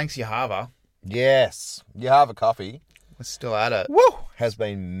 thanks, Yahava. Yes. You have a coffee. We're still at it. Woo! Has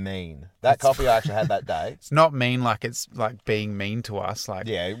been mean. That coffee I actually had that day. It's not mean like it's like being mean to us. Like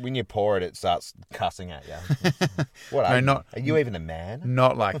Yeah, when you pour it, it starts cussing at you. What are you? Are you even a man?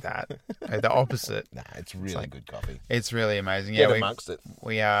 Not like that. The opposite. Nah, it's really good coffee. It's really amazing. Get amongst it.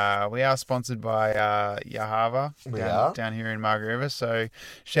 We are sponsored by Yahava down here in Margaret River. So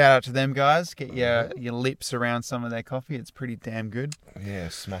shout out to them guys. Get your lips around some of their coffee. It's pretty damn good. Yeah,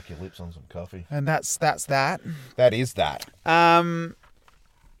 smack your lips on some coffee. And that's that. That is that.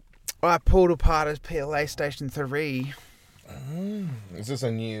 I pulled apart a PLA Station 3. Is this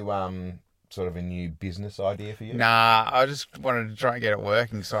a new sort of a new business idea for you? Nah, I just wanted to try and get it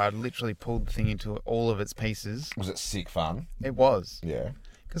working, so I literally pulled the thing into all of its pieces. Was it sick fun? It was. Yeah.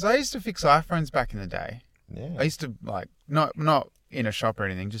 Because I used to fix iPhones back in the day. Yeah. I used to, like, not in a shop or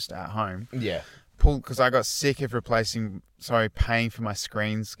anything, just at home. Yeah. Because I got sick of paying for my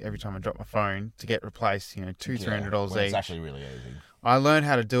screens every time I drop my phone to get replaced, $200-$300 each. It's actually really easy. I learned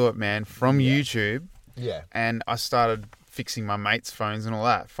how to do it, man, from YouTube. Yeah. And I started fixing my mates' phones and all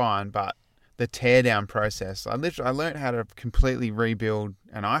that. Fine, but the teardown process, I learned how to completely rebuild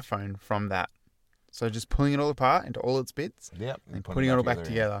an iPhone from that. So just pulling it all apart into all its bits. Yep. And putting it all back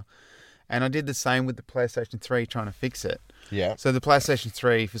together. And I did the same with the PlayStation 3 trying to fix it. Yeah. So the PlayStation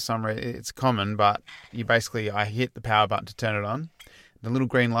 3, for some reason, it's common, but I hit the power button to turn it on. The little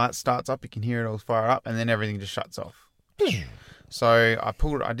green light starts up, you can hear it all fire up, and then everything just shuts off. So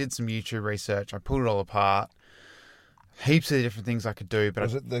I did some YouTube research, I pulled it all apart. Heaps of different things I could do, but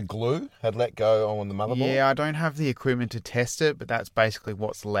was it the glue had let go on the motherboard? Yeah, I don't have the equipment to test it, but that's basically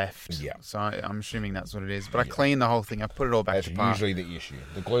what's left. Yeah. So I'm assuming that's what it is. But I cleaned the whole thing. I put it all back apart. That's usually the issue.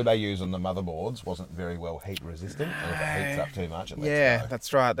 The glue they use on the motherboards wasn't very well heat resistant, and if it heats up too much, it lets go.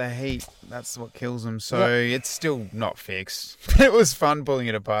 That's right. The heat, that's what kills them. So it's still not fixed. It was fun pulling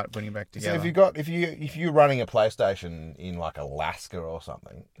it apart, putting it back together. So if you're running a PlayStation in like Alaska or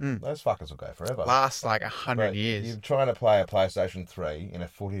something, those fuckers will go forever. Last like 100 years. You're trying to play a PlayStation 3 in a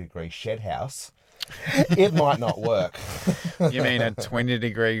 40-degree shed house, it might not work. You mean a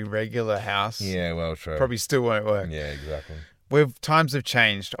 20-degree regular house? Yeah, well, true. Probably still won't work. Yeah, exactly. Times have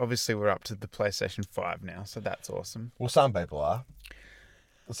changed. Obviously, we're up to the PlayStation 5 now, so that's awesome. Well, some people are.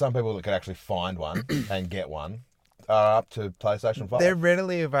 Some people that can actually find one and get one are up to PlayStation 5. They're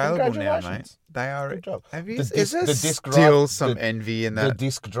readily available now, mate. They are. Good job. Is there still some envy in that? The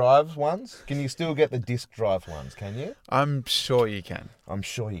disc drive ones? Can you still get the disc drive ones, can you? I'm sure you can. I'm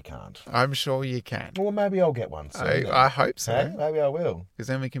sure you can't. I'm sure you can. Well, maybe I'll get one soon. I hope so. Hey, maybe I will. Because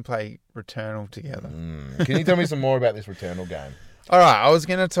then we can play Returnal together. Can you tell me some more about this Returnal game? All right, I was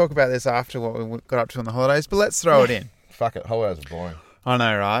going to talk about this after what we got up to on the holidays, but let's throw it in. Fuck it, holidays are boring. I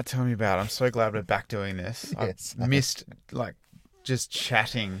know, right? Tell me about it. I'm so glad we're back doing this. Yes. I've missed, just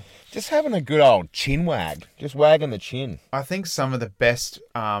chatting. Just having a good old chin wag. Just wagging the chin. I think some of the best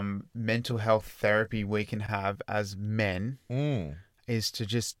mental health therapy we can have as men is to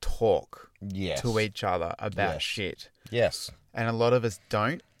just talk to each other about shit. Yes. And a lot of us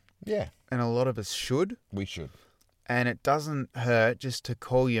don't. Yeah. And a lot of us should. We should. And it doesn't hurt just to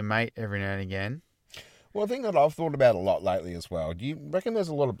call your mate every now and again. Well, a thing that I've thought about a lot lately as well, do you reckon there's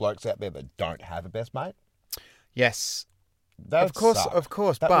a lot of blokes out there that don't have a best mate? Yes. That Of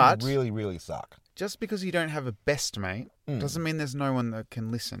course, that but would really, really suck. just because you don't have a best mate doesn't mean there's no one that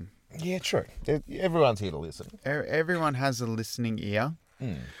can listen. Yeah, true. Everyone's here to listen. Everyone has a listening ear.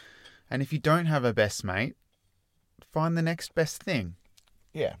 Mm. And if you don't have a best mate, find the next best thing.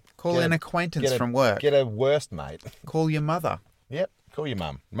 Yeah. Call an acquaintance from work. Get a worst mate. Call your mother. Yep. Call your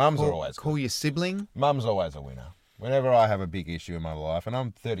mum. Mums are always good. Call your sibling. Mum's always a winner. Whenever I have a big issue in my life, and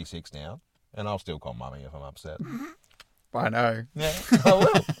I'm 36 now, and I'll still call mummy if I'm upset. I know. Yeah, I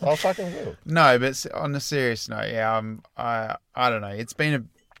will. I fucking will. No, but on a serious note, yeah, I don't know. It's been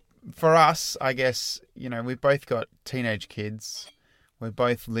for us, I guess, you know, we've both got teenage kids. We're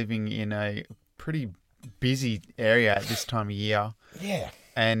both living in a pretty busy area at this time of year. Yeah.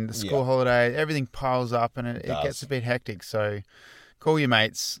 And the school holiday, everything piles up and it gets a bit hectic. So call your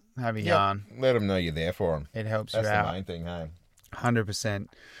mates, have a yarn. Let them know you're there for them. It helps That's you out. the main thing, hey? 100%.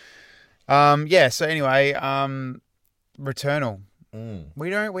 So anyway, Returnal.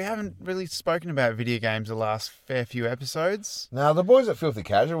 We haven't really spoken about video games the last fair few episodes. Now, the boys at Filthy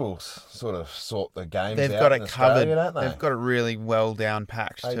Casuals sort of sort the games They've out got in it Australia, covered. don't they? They've got it really well down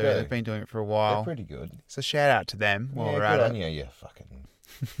packed They too. do. They've been doing it for a while. They're pretty good. So shout out to them while we're good at on it. you fucking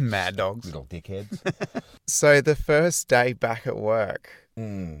Mad dogs. little dickheads. So the first day back at work,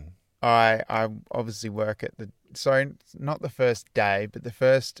 Mm. I obviously work at not the first day, but the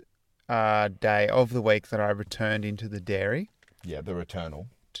first day of the week that I returned into the dairy. Yeah, the Returnal.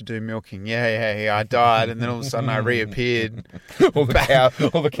 To do milking. Yeah. I died, and then all of a sudden I reappeared. all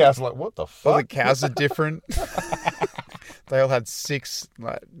the cows are like, what the fuck? All the cows are different. They all had 6.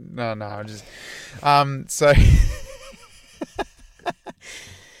 Like, no, just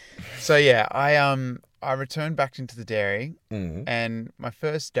so yeah, I returned back into the dairy, and my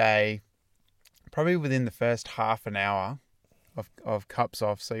first day, probably within the first half an hour of cups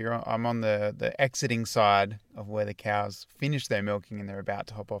off. So I'm on the exiting side of where the cows finish their milking and they're about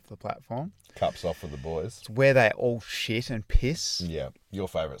to hop off the platform. Cups off for the boys. It's where they all shit and piss. Yeah, your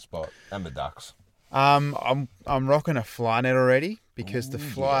favourite spot. And the ducks. I'm rocking a fly net already because the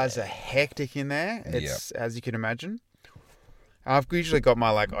flies are hectic in there. It's as you can imagine. I've usually got my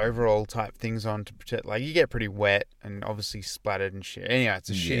like overall type things on to protect. Like you get pretty wet and obviously splattered and shit. Anyway, it's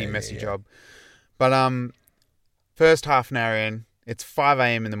a shitty, messy job. But first half an hour in, it's 5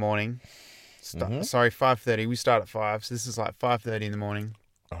 a.m. in the morning. Sorry, 5:30. We start at 5, so this is like 5:30 in the morning.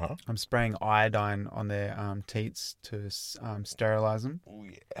 Uh-huh. I'm spraying iodine on their teats to sterilize them. Oh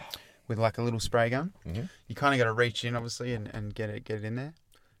yeah. With like a little spray gun. Mm-hmm. You kind of got to reach in, obviously, and get it in there.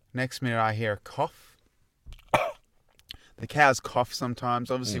 Next minute, I hear a cough. The cows cough sometimes.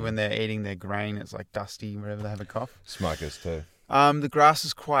 Obviously, when they're eating their grain, it's like dusty wherever they have a cough. Smokers too. The grass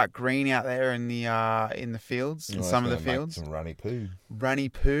is quite green out there in the fields, in some of the fields. Some runny poo. Runny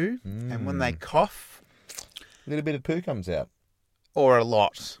poo. And when they cough... A little bit of poo comes out. Or a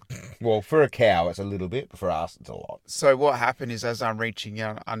lot. Well, for a cow, it's a little bit, but for us, it's a lot. So what happened is as I'm reaching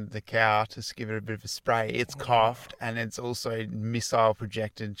out under the cow to give it a bit of a spray, it's coughed and it's also missile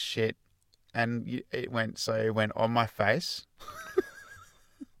projected shit. And it went on my face.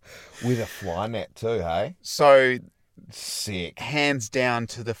 With a fly net too, hey? So... Sick. Hands down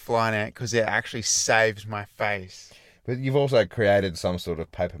to the fly net because it actually saved my face. But you've also created some sort of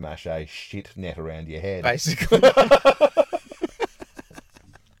paper mache shit net around your head. Basically.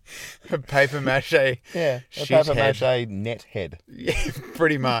 A paper mache. Yeah. A shit paper head. mache net head. Yeah,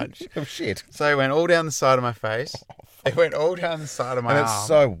 pretty much. Of shit. So it went all down the side of my face. It went all down the side of my arm. And it's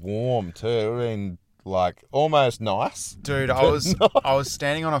so warm too. I mean, like almost nice. Dude, I was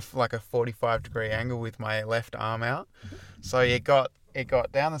standing on a 45-degree angle with my left arm out. So it got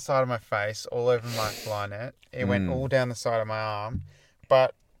down the side of my face, all over my fly net. It went all down the side of my arm.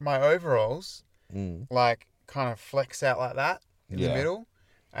 But my overalls, like, kind of flex out like that in the middle.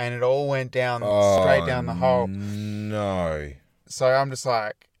 And it all went down, straight down the hole. No. So I'm just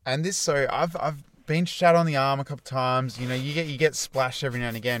like... And this... So I've been shot on the arm a couple of times. You know, you get splashed every now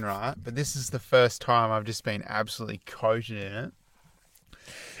and again, right? But this is the first time I've just been absolutely coated in it.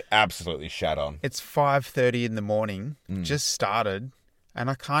 Absolutely shat on. It's 5:30 in the morning, just started, and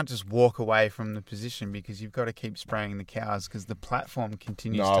I can't just walk away from the position because you've got to keep spraying the cows because the platform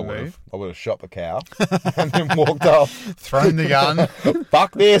continues to move. I would have shot the cow and then walked off. Thrown the gun.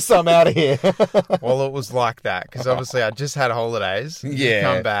 Fuck this, I'm out of here. Well, it was like that because obviously I just had holidays. Yeah.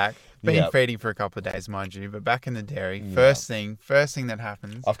 Come back. Been feeding for a couple of days, mind you, but back in the dairy, first thing that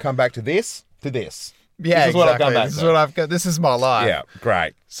happens. I've come back to this. Yeah, This is what I've come back This is to. what I've got. This is my life. Yeah,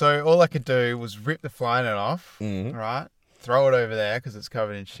 great. So all I could do was rip the fly net off, Mhm. right? Throw it over there because it's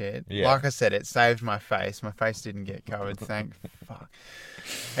covered in shit. Yeah. Like I said, it saved my face. My face didn't get covered. Thank fuck.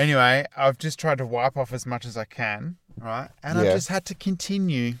 Anyway, I've just tried to wipe off as much as I can, right? And I've Yeah. just had to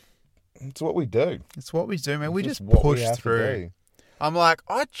continue. It's what we do. It's what we do, man. We It's just what we push have to through. do. I'm like,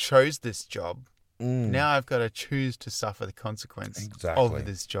 I chose this job. Mm. Now I've got to choose to suffer the consequence Exactly. of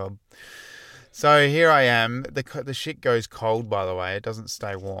this job. So here I am. The shit goes cold, by the way. It doesn't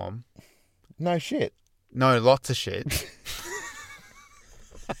stay warm. No shit. No, lots of shit.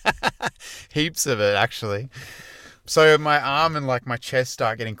 Heaps of it, actually. So my arm and like my chest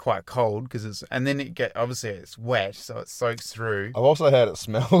start getting quite cold and then obviously it's wet, so it soaks through. I've also heard it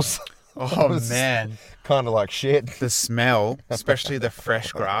smells. Oh man, Kind of like shit. the smell, especially the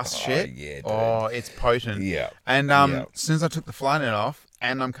fresh grass shit. yeah, dude. Oh, it's potent. Yeah. And Yeah. as soon as I took the fly net off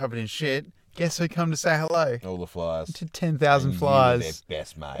and I'm covered in shit, guess who come to say hello? All the flies. To 10,000 And you flies were their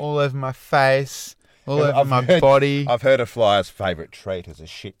best mate. all over my face, all over I've my heard- body. I've heard a flyer's favourite trait is a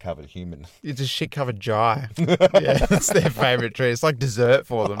shit-covered human. It's a shit-covered jai. Yeah, that's their favourite treat. It's like dessert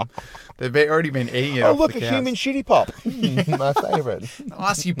for them. They've already been eating it Oh, off look, the a cows. human shitty pop. My favourite.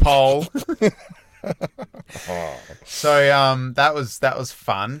 Icy pole. Oh. So that was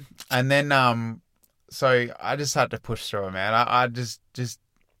fun. And then so I just had to push through it, man. I just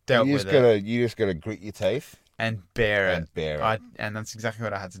dealt with it You just gotta grit your teeth and bear it. and bear it. And that's exactly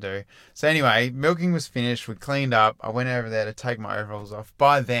what I had to do. So anyway, milking was finished. We cleaned up. I went over there to take my overalls off.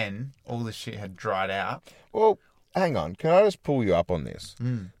 By then, all the shit had dried out. Well, hang on. Can I just pull you up on this?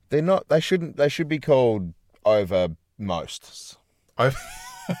 Mm. They're not. They shouldn't. They should be called over mosts. Over-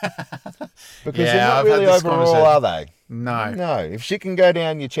 Because Yeah, they're not I've had really this overall, conversation. are they? No, No. If shit can go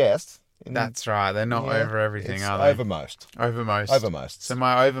down your chest, that's right. They're not yeah, over everything, it's are they? overmost. Overmost. Overmost. So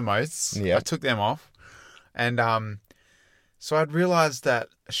my overmosts, Yeah. I took them off, and so I'd realised that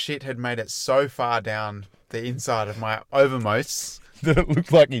shit had made it so far down the inside of my overmosts. Did it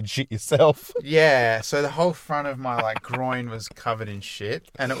look like you'd shit yourself? Yeah, so the whole front of my like groin was covered in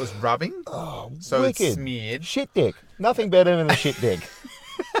shit, and it was rubbing, Oh, so wicked. it smeared. Shit dick. Nothing better than a shit dick.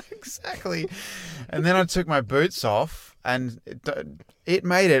 Exactly. And then I took my boots off, and it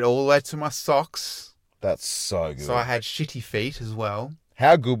made it all the way to my socks. That's so good. So I had shitty feet as well.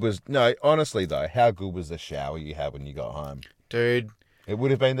 How good was... No, honestly, though, how good was the shower you had when you got home? Dude, It would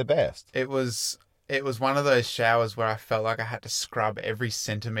have been the best. it was one of those showers where I felt like I had to scrub every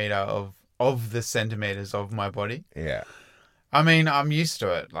centimetre of the centimetres of my body. Yeah. I mean, I'm used to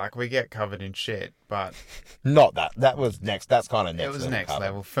it. Like, we get covered in shit, but Not that. That was next. That's kind of next it was level next cover.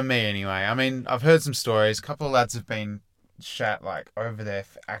 level. For me, anyway. I mean, I've heard some stories. A couple of lads have been shat, like, over their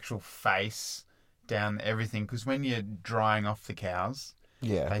actual face, down everything. Because when you're drying off the cows,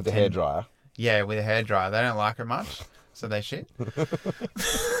 Yeah, They with the tend- hairdryer. yeah, with a hairdryer, they don't like it much. So they shit.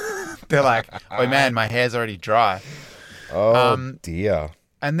 They're like, oh, man, my hair's already dry. Oh, dear.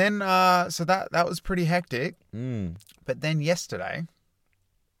 And then, so that was pretty hectic. Mm. But then yesterday,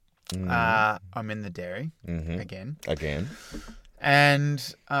 Mm. I'm in the dairy Mm-hmm. again. Again. And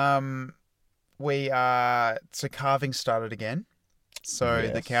so calving started again. So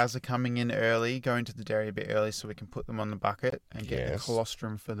the Yes. cows are coming in early, going to the dairy a bit early so we can put them on the bucket and get the Yes.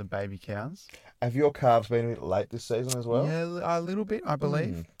 colostrum for the baby cows. Have your calves been a bit late this season as well? Yeah, a little bit, I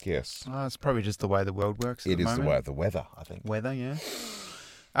believe. Mm, yes. It's probably just the way the world works at It the is moment. the way of the weather, I think. Weather, yeah.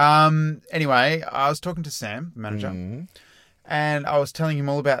 Anyway, I was talking to Sam, the manager, Mm. and I was telling him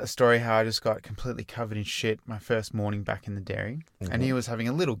all about the story, how I just got completely covered in shit my first morning back in the dairy. And he was having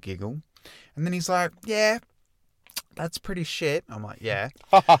a little giggle. And then he's like, yeah, that's pretty shit. I'm like, yeah.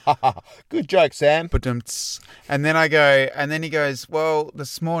 Good joke, Sam. Ba-dum-ts. And then I go, and then he goes, well,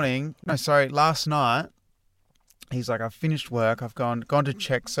 last night, he's like, I've finished work. I've gone to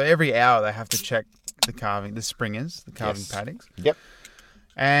check. So every hour they have to check the calving Yes. paddocks. Yep.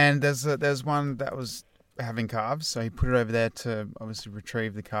 And there's one that was having calves, so he put it over there to obviously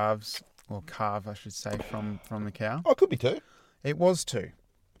retrieve the calves, or calve, I should say, from the cow. Oh, it could be two. It was two.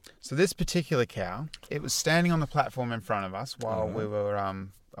 So this particular cow, it was standing on the platform in front of us while we were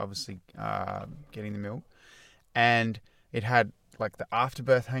obviously getting the milk, and it had like the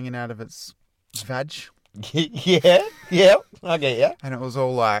afterbirth hanging out of its vag, Yeah. I get ya. and it was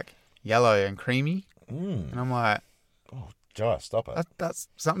all like yellow and creamy, Mm. and I'm like, Oh, Josh, stop it. that's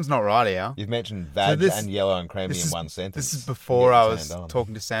something's not right here. You've mentioned vag this- and yellow and creamy this in is- one sentence. This is before I was turned on.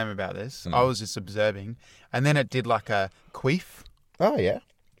 talking to Sam about this. Mm. I was just observing, and then it did like a queef, Oh, yeah.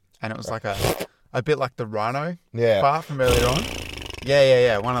 and it was like a bit like the rhino Yeah. part from earlier on.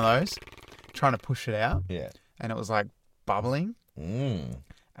 Yeah, one of those. Trying to push it out, Yeah. and it was like bubbling, Mm.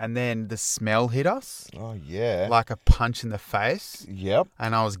 and then the smell hit us Oh, yeah. like a punch in the face, Yep.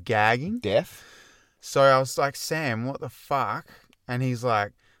 and I was gagging. Death. So I was like, Sam, what the fuck? And he's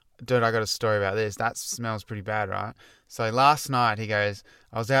like, dude, I got a story about this. That smells pretty bad, right? So last night, he goes,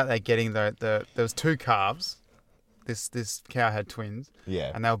 I was out there getting there was 2 calves. This cow had twins.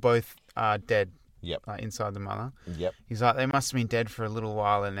 Yeah. And they were both dead. Yep. Inside the mother. Yep. He's like, they must have been dead for a little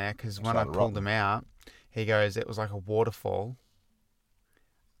while in there, because when I pulled them out, he goes, it was like a waterfall.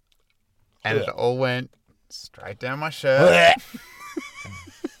 And it all went straight down my shirt.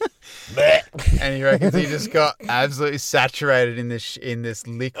 And he reckons he just got absolutely saturated in this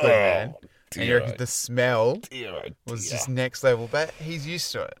liquid, man. And he reckons the smell was just next level. But he's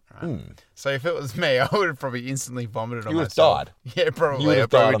used to it, right? So if it was me, I would have probably instantly vomited on myself. You would have died. Yeah, probably. You would have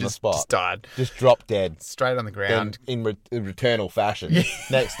died on the spot. Just died. Just dropped dead. Straight on the ground. Then in returnal fashion.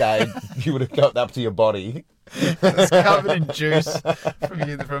 Next day, you would have got up to your body. It's covered in juice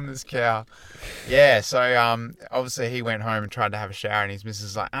from this cow. Yeah, so obviously he went home and tried to have a shower, and his missus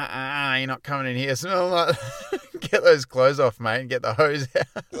was like, you're not coming in here. So I'm like, get those clothes off, mate, and get the hose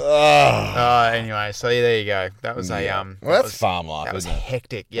out. Anyway, so there you go. That was well, that's farm life, that was isn't it?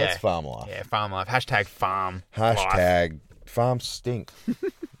 hectic. Yeah, That's farm life. Yeah, farm life. Hashtag farm life. Hashtag farms stink.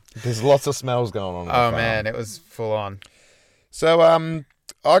 There's lots of smells going on. Oh man, it was full on. So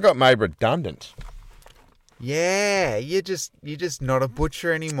I got made redundant. Yeah, you're just not a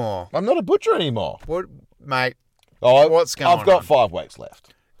butcher anymore. I'm not a butcher anymore. What, mate? Oh, What's going on? I've got 5 weeks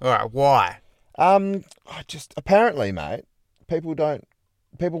left. All right, why? I just apparently, mate, people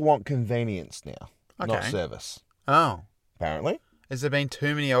want convenience now, not service. Oh, Apparently. has there been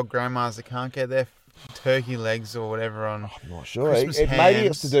too many old grandmas that can't get their turkey legs or whatever on? I'm not sure. Christmas Maybe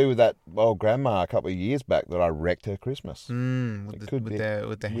it's hams? to do with that old grandma a couple of years back that I wrecked her Christmas. With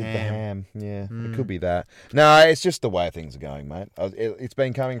the ham. Yeah, it could be that. No, it's just the way things are going, mate. It's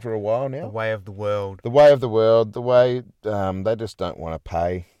been coming for a while now. The way of the world. The way of the world. The way they just don't want to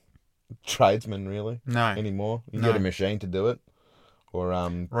pay tradesmen really anymore. You get a machine to do it, or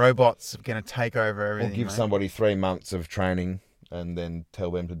robots are going to take over everything. Or give somebody 3 months of training and then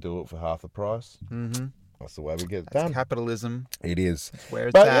tell them to do it for half the price. Mm-hmm. That's the way we get it done. Capitalism. It is. That's where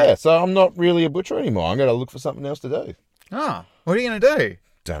it's at. Yeah, so I'm not really a butcher anymore. I'm going to look for something else to do. Oh, what are you going to do?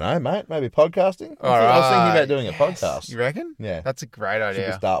 Don't know, mate. Maybe podcasting. All I was thinking right. about doing a podcast. You reckon? Yeah. That's a great idea.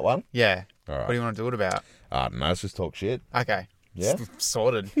 Should we start one? Yeah. All right. What do you want to do it about? I don't know. Let's just talk shit. Okay. Yeah.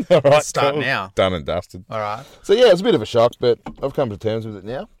 Sorted. All right. Let's start cool. now. Done and dusted. All right. So, yeah, it's a bit of a shock, but I've come to terms with it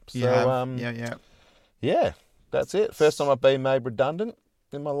now. So, Yeah. That's it. First time I've been made redundant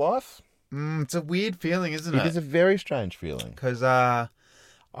in my life. It's a weird feeling, isn't it? It is a very strange feeling. Because I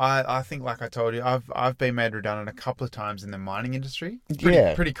think, like I told you, I've been made redundant a couple of times in the mining industry.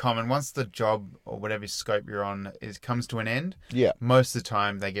 It's pretty common. Once the job or whatever scope you're on comes to an end, most of the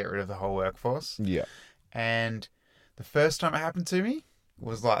time they get rid of the whole workforce. Yeah. And the first time it happened to me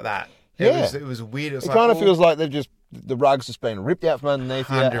was like that. It was weird. It kind of feels like the rug's just been ripped out from underneath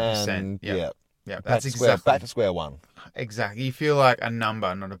 100%. you. Yeah, that's exactly back to square one. Exactly. You feel like a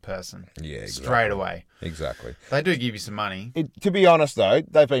number, not a person. Yeah, exactly. Straight away. Exactly. They do give you some money. To be honest, though,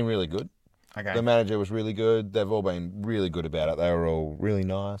 they've been really good. Okay. The manager was really good. They've all been really good about it. They were all really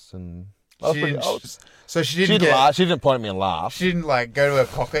nice, and so she didn't she didn't point at me and laugh. She didn't like go to her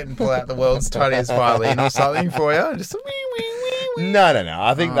pocket and pull out the world's tiniest violin or something for you. Just No.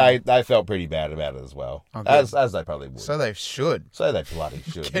 I think they felt pretty bad about it as well, as they probably would. So they should. So they bloody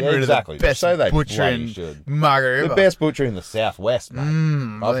should. Get rid exactly. Of the best so they butcher in should. Margaret. The best butcher in the southwest, mate.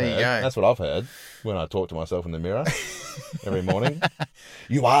 There you go. That's what I've heard when I talk to myself in the mirror every morning.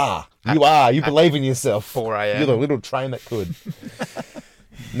 You are. You believe in yourself. 4 a.m. You're the little train that could.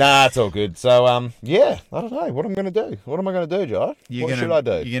 Nah, it's all good. So, I don't know what I'm going to do. What am I going to do, Joe? What should I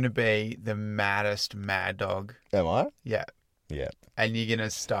do? You're going to be the maddest mad dog. Am I? Yeah. Yeah. And you're going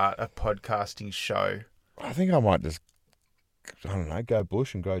to start a podcasting show. I think I might just, I don't know, go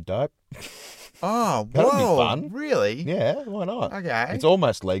bush and grow dope. Oh, that would be fun. Really? Yeah, why not? Okay. It's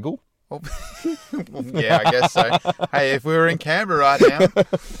almost legal. Yeah, I guess so. Hey, if we were in Canberra right now.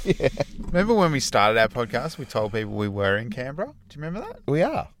 Yeah. Remember when we started our podcast, we told people we were in Canberra? Do you remember that? We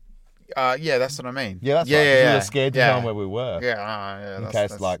are. Yeah, that's what I mean. Yeah, that's right. We were scared to tell them where we were. Yeah, in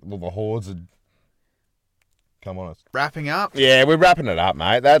case the hordes had come on us. Wrapping up? Yeah, we're wrapping it up,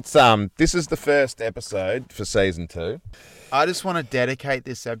 mate. That's this is the first episode for season 2. I just want to dedicate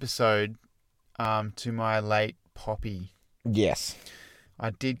this episode to my late Poppy. Yes. I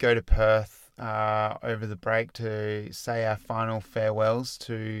did go to Perth over the break to say our final farewells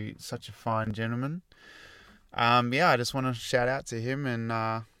to such a fine gentleman. I just want to shout out to him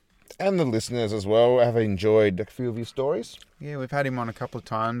and And the listeners as well have enjoyed a few of your stories. Yeah, we've had him on a couple of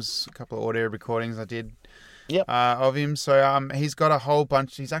times, a couple of audio recordings I did Yep. of him. So he's got a whole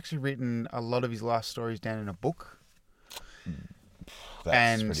bunch. He's actually written a lot of his life stories down in a book.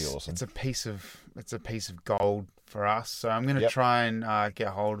 That's pretty awesome. It's a piece of gold for us. So I'm going to try and get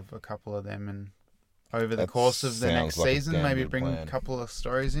hold of a couple of them, and over the course of the next season, maybe bring a couple of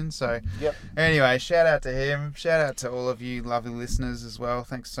stories in. So anyway, shout out to him. Shout out to all of you lovely listeners as well.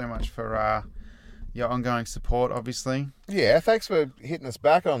 Thanks so much for your ongoing support, obviously. Yeah, thanks for hitting us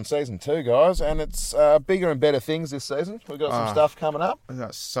back on season 2, guys. And it's bigger and better things this season. We've got some stuff coming up. We've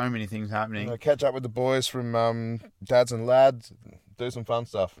got so many things happening. We'll catch up with the boys from Dads and Lads. Do some fun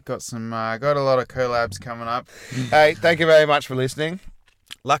stuff. Got a lot of collabs coming up. Hey, thank you very much for listening.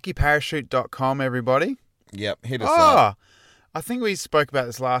 LuckyParachute.com, everybody. Yep, hit us up. I think we spoke about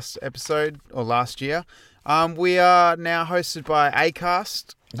this last episode or last year. We are now hosted by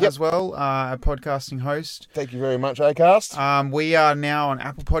Acast as well, a podcasting host. Thank you very much, Acast. We are now on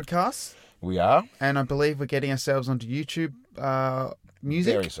Apple Podcasts. We are. And I believe we're getting ourselves onto YouTube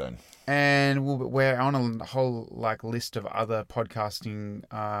Music. Very soon. And we're on a whole list of other podcasting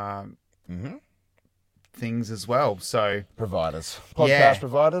things as well. So providers, podcast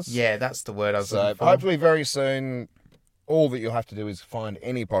providers. Yeah, that's the word I was looking for. Hopefully, very soon, all that you'll have to do is find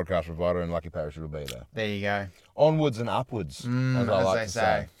any podcast provider, and Lucky Parachute will be there. There you go. Onwards and upwards, as I like to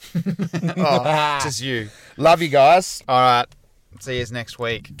say. Just you. Love you guys. All right. See you next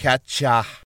week. Catcha.